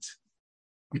repair it.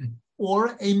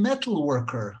 Or a metal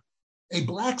worker, a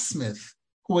blacksmith,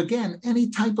 who again, any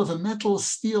type of a metal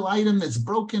steel item that's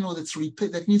broken or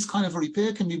that needs kind of a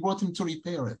repair can be brought in to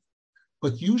repair it.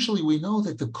 But usually we know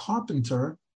that the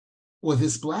carpenter or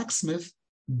this blacksmith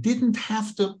didn't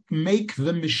have to make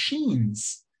the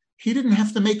machines. He didn't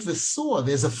have to make the saw.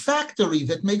 There's a factory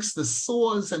that makes the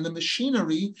saws and the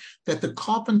machinery that the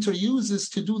carpenter uses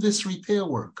to do this repair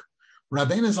work.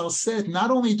 Rabbeinu Zal said,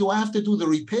 not only do I have to do the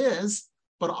repairs,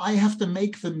 but I have to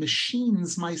make the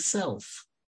machines myself.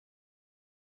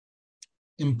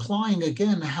 Implying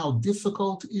again how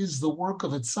difficult is the work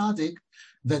of a tzaddik,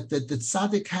 that the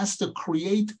tzaddik has to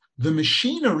create the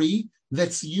machinery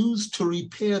that's used to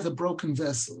repair the broken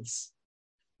vessels.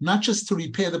 Not just to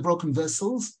repair the broken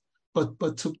vessels,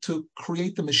 but to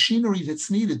create the machinery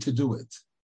that's needed to do it.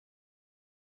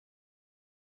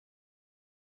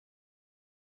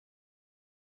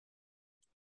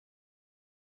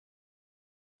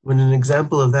 Would an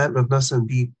example of that, Rav Nasan,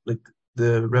 be like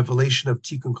the revelation of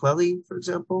Tikkun Klali, for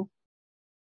example?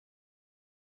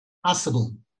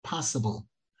 Possible.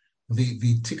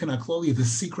 The Tikkun HaKlali, the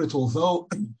secret, although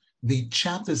the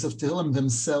chapters of Tehillim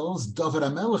themselves, David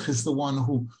HaMelech is the one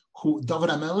who David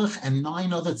HaMelech and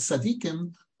 9 other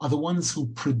tzaddikim are the ones who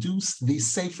produced the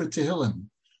Sefer Tehillim.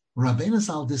 Rabbeinu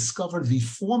Zal discovered the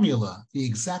formula, the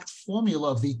exact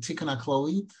formula of the Tikkun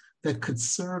HaKlali that could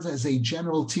serve as a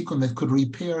general tikkun that could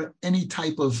repair any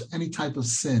type of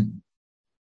sin.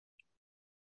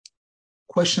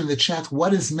 Question in the chat,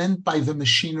 what is meant by the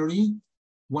machinery?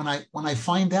 When I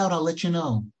find out, I'll let you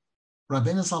know.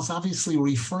 Rabbeinu Zal is obviously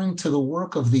referring to the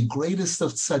work of the greatest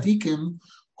of tzaddikim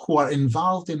who are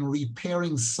involved in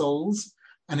repairing souls.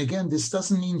 And again, this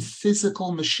doesn't mean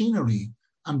physical machinery.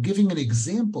 I'm giving an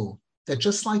example that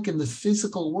just like in the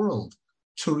physical world,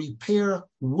 to repair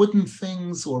wooden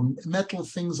things or metal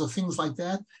things or things like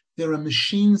that, there are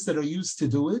machines that are used to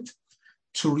do it.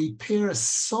 To repair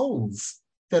souls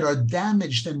that are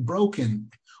damaged and broken,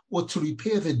 or to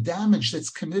repair the damage that's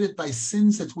committed by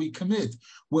sins that we commit,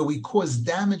 where we cause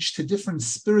damage to different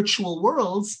spiritual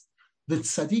worlds, the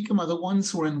tzaddikim are the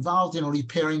ones who are involved in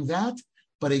repairing that.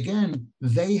 But again,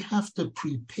 they have to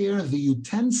prepare the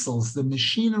utensils, the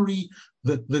machinery,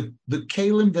 the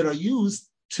kalim that are used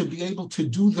to be able to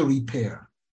do the repair.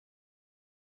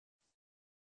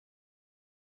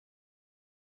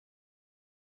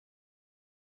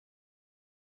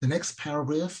 The next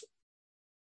paragraph.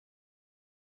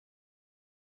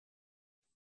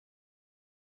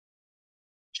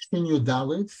 Shin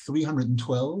Dalet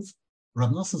 312. Rav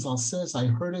Nasan Zal says, I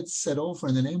heard it said over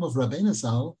in the name of Rabbeinu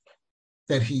Zal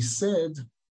that he said,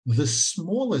 the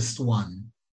smallest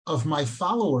one of my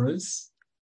followers,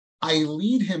 I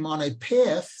lead him on a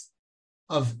path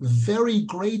of very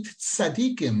great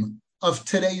tzaddikim of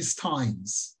today's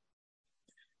times.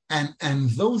 And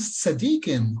those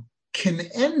tzaddikim can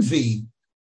envy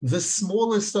the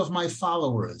smallest of my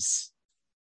followers.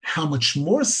 How much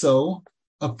more so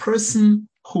a person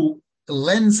who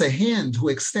lends a hand, who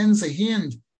extends a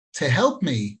hand to help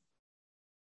me,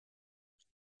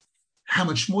 how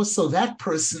much more so that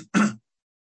person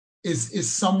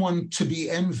is someone to be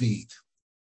envied.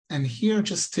 And here,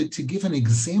 just to give an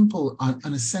example,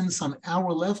 in a sense, on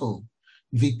our level,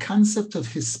 the concept of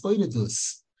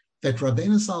hispoidus that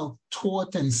Rabbeinu Zal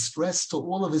taught and stressed to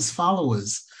all of his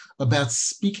followers about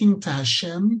speaking to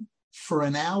Hashem for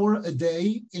an hour a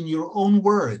day in your own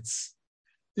words.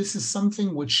 This is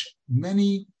something which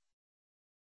many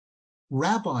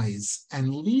rabbis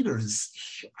and leaders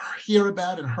hear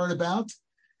about and heard about,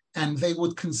 and they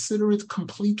would consider it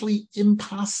completely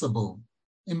impossible.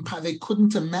 They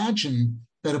couldn't imagine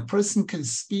that a person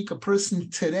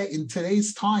today, in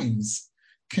today's times,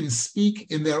 can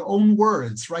speak in their own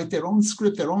words, write their own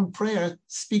script, their own prayer,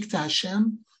 speak to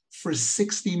Hashem for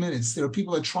 60 minutes. There are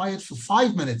people that try it for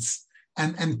 5 minutes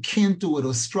and can't do it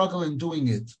or struggle in doing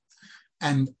it.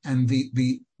 And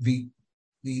the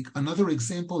another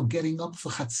example, getting up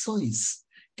for Chatzos,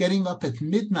 getting up at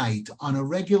midnight on a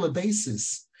regular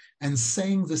basis and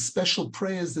saying the special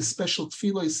prayers, the special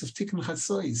tefillos of Tikkun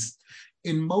Chatzos.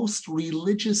 In most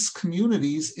religious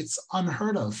communities, it's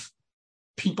unheard of.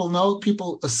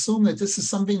 People assume that this is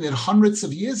something that hundreds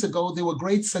of years ago, there were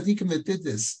great tzaddikim that did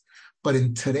this. But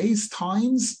in today's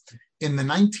times, in the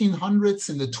 1900s,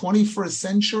 in the 21st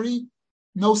century,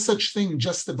 no such thing,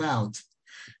 just about.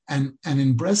 And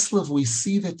in Breslov, we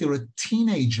see that there are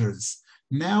teenagers.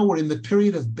 Now we're in the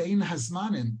period of Bein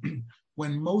Hazmanim,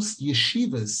 when most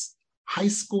yeshivas, high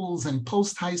schools and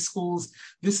post-high schools,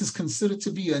 this is considered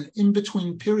to be an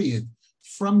in-between period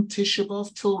from Tisha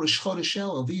B'Av till Rosh Chodesh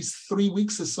Elul, these 3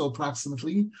 weeks or so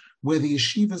approximately, where the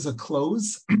yeshivas are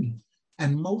closed.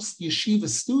 And most yeshiva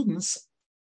students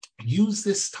use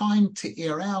this time to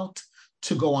air out,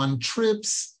 to go on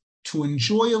trips, to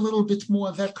enjoy a little bit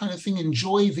more, that kind of thing,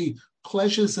 enjoy the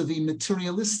pleasures of the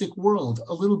materialistic world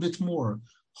a little bit more,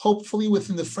 hopefully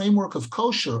within the framework of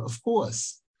kosher, of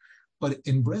course. But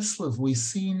in Breslov, we've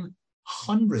seen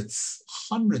hundreds,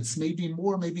 maybe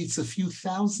more, maybe it's a few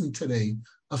thousand today,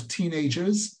 of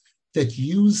teenagers that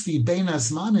use the Bein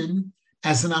Hazmanim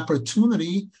as an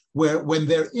opportunity where when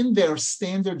they're in their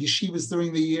standard yeshivas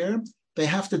during the year, they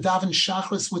have to daven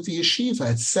shachris with the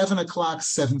yeshiva at 7 o'clock,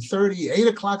 7:30, 8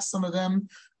 o'clock, some of them.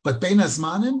 But Bein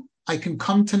Hazmanim, I can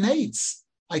come to Nates.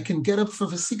 I can get up for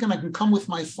Vasikan. I can come with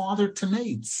my father to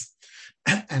Nates.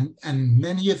 And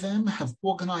many of them have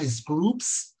organized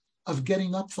groups of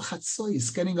getting up for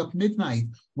Chatzos, getting up midnight,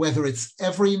 whether it's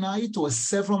every night or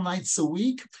several nights a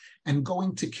week, and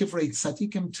going to Kivrei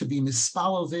Tzadikim to be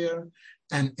mispalo there.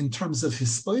 And in terms of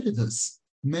Hispoidus,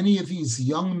 many of these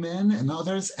young men and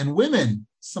others, and women,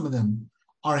 some of them,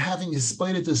 are having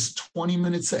Hispoidus 20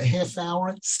 minutes, a half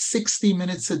hour, 60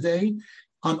 minutes a day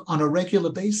on a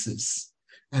regular basis.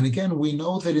 And again, we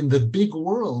know that in the big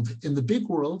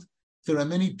world, there are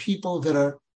many people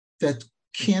that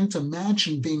can't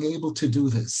imagine being able to do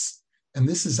this. And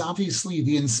this is obviously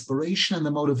the inspiration and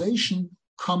the motivation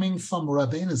coming from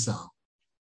Rabbeinu Zal.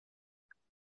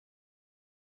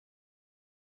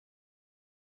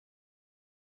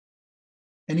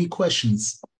 Any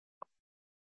questions?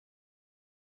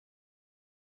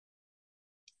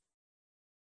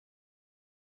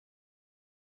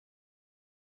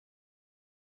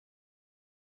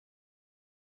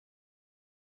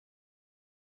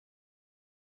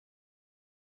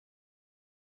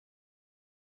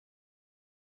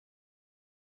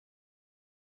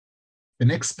 The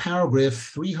next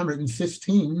paragraph,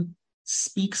 315,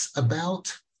 speaks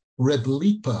about Reb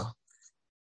Lipa.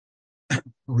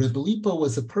 Reb Lipa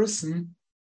was a person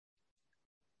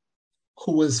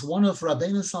who was one of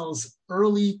Rabbeinu Zal's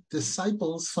early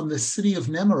disciples from the city of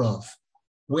Nemirov,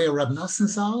 where Rab Nasan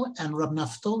Zal and Rab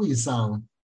Naftali Zal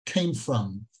came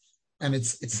from. And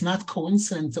it's not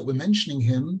coincident that we're mentioning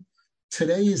him.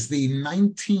 Today is the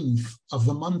 19th of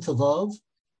the month of Av.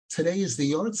 Today is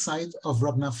the yahrzeit of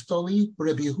Rab Naftali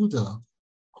Reb Yehuda,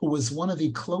 who was one of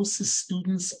the closest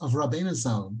students of Rabbeinu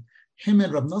Zal. Him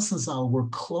and Rab Nasan Zal were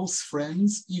close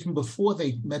friends even before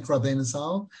they met Rabbeinu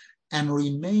Zal, and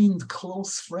remained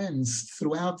close friends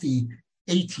throughout the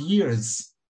 8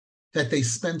 years that they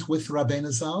spent with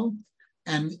Rabbeinu Zal.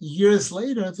 And years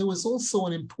later, there was also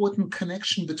an important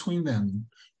connection between them.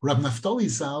 Rab Naftali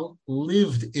Zal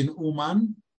lived in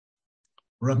Uman.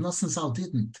 Rab Nasan Zal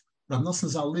didn't. Rab Nasan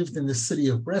Zal lived in the city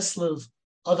of Breslov,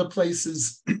 other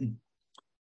places,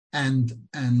 and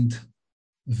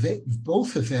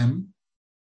both of them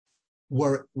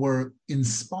were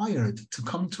inspired to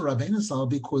come to Rabbeinu Zal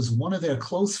because one of their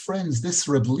close friends, this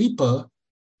Reb Lipa,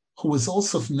 who was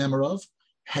also from Nemirov,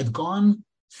 had gone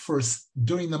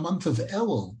during the month of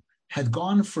Elul, had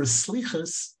gone for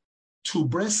slichas to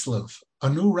Breslov. A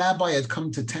new rabbi had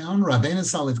come to town. Rabbeinu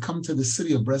Zal had come to the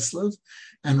city of Breslov,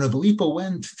 and Reb Lipa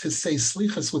went to say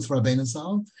slichas with Rabbeinu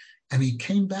Zal, and he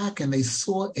came back and they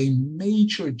saw a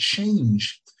major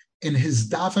change in his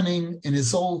davening, in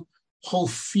his whole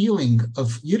feeling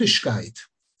of Yiddishkeit.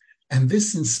 And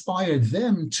this inspired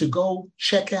them to go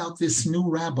check out this new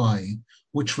rabbi,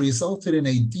 which resulted in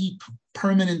a deep,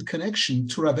 permanent connection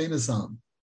to Rabbeinu Zal.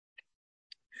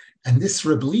 And this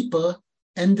Reb Lipa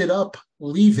ended up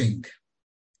leaving.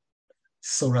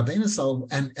 So Rabbeinu Zal,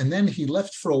 and then he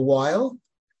left for a while,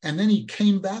 and then he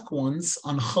came back once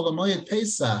on Chol HaMoed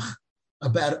Pesach,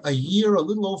 about a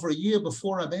little over a year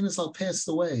before Rabbeinu Zal passed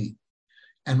away.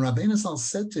 And Rabbeinu Zal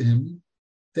said to him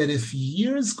that if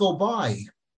years go by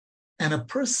and a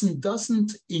person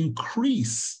doesn't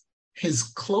increase his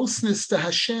closeness to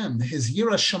Hashem, his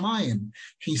Yirah Shamayim,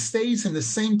 he stays in the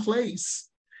same place,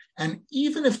 and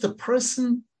even if the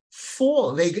person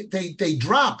fall, they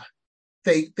drop,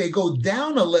 they go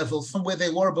down a level from where they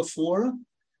were before,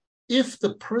 if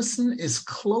the person is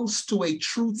close to a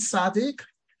true tzaddik,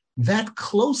 that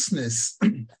closeness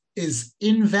is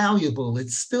invaluable.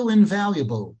 It's still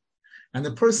invaluable. And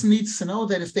the person needs to know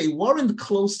that if they weren't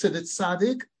close to the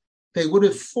tzaddik, they would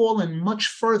have fallen much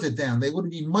further down. They would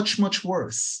be much, much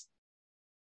worse.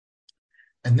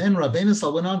 And then Rabbeinu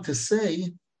Zal went on to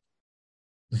say,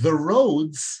 the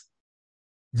roads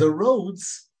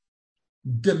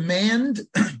demand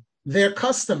their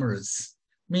customers,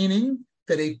 meaning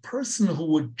that a person who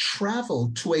would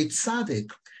travel to a tzaddik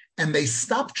and they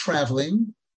stop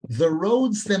traveling, the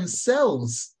roads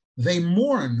themselves, they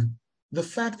mourn the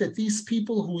fact that these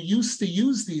people who used to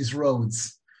use these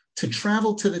roads to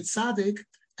travel to the tzaddik,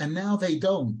 and now they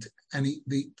don't. And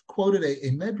they quoted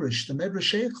a medrash, the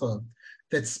Medrash Eicha,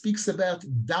 that speaks about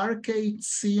Darkei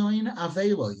Tzion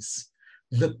Avelos.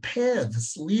 The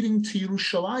paths leading to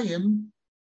Yerushalayim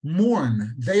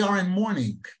mourn. They are in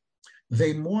mourning.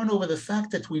 They mourn over the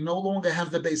fact that we no longer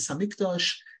have the Beis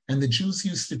Hamikdash, and the Jews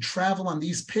used to travel on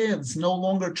these paths no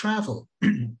longer travel.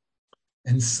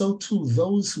 And so too,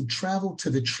 those who travel to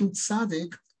the true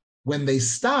tzaddik, when they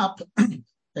stop,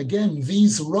 again,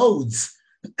 these roads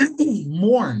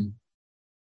mourn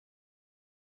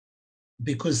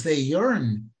because they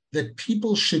yearn that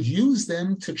people should use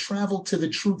them to travel to the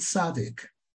true tzaddik.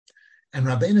 And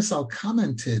Rabbeinu Zal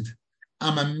commented,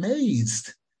 I'm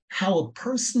amazed how a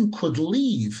person could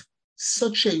leave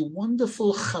such a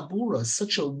wonderful chabura,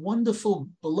 such a wonderful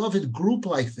beloved group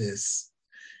like this,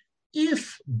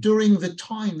 if during the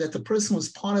time that the person was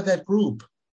part of that group,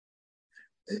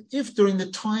 if during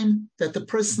the time that the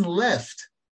person left,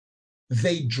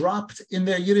 they dropped in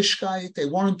their Yiddishkeit, they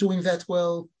weren't doing that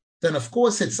well, then of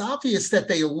course it's obvious that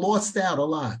they lost out a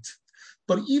lot.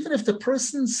 But even if the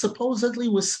person supposedly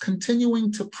was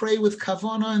continuing to pray with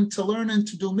kavanah and to learn and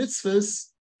to do mitzvahs,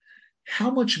 how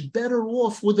much better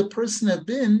off would the person have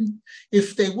been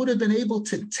if they would have been able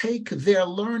to take their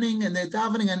learning and their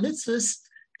davening and mitzvahs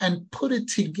and put it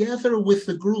together with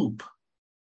the group.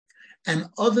 And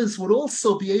others would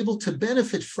also be able to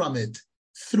benefit from it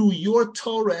through your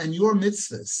Torah and your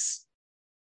mitzvahs.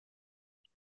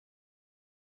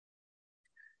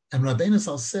 And Rabbeinu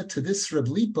Zal said to this Reb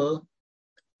Lipa,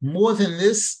 more than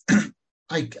this,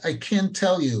 I can't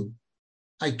tell you.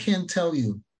 I can't tell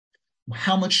you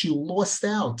how much you lost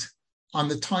out on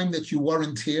the time that you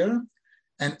weren't here.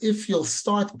 And if you'll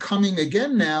start coming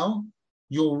again now,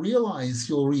 you'll realize,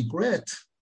 you'll regret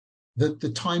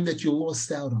the time that you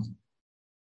lost out on.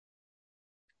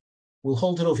 We'll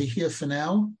hold it over here for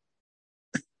now.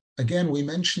 Again, we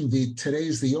mentioned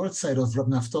today's the yahrzeit of Rab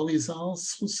Naftali Zal.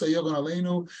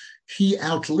 He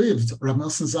outlived Rab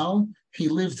Nasan Zal. He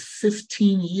lived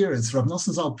 15 years. Rab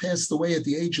Nasan Zal passed away at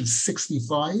the age of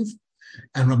 65,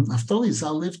 and Rab Naftali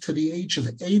Zal lived to the age of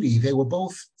 80. They were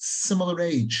both similar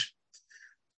age.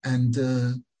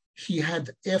 And he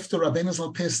had, after Rabbeinu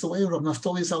Zal passed away, Rab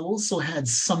Naftali Zal also had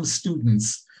some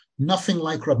students, nothing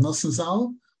like Rab Nasan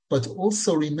Zal, but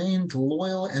also remained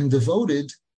loyal and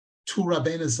devoted to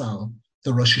Rabbeinu Zal,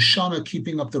 the Rosh Hashanah,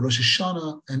 keeping up the Rosh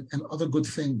Hashanah and other good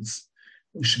things.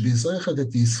 We should be zocher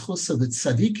that the zchus of the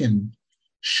tzaddikim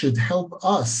should help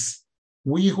us,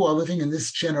 we who are living in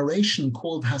this generation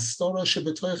called Hastorah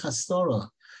Shebetoich Hastorah,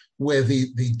 where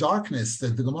the darkness,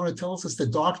 that the Gemara tells us the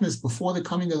darkness before the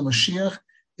coming of the Mashiach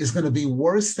is going to be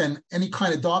worse than any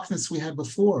kind of darkness we had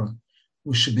before.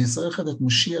 We should be zocher that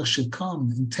Mashiach should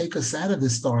come and take us out of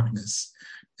this darkness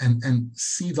and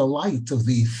see the light of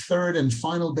the third and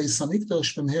final Beis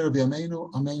Hamikdash b'mehera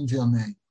b'yameinu, amen v'amen.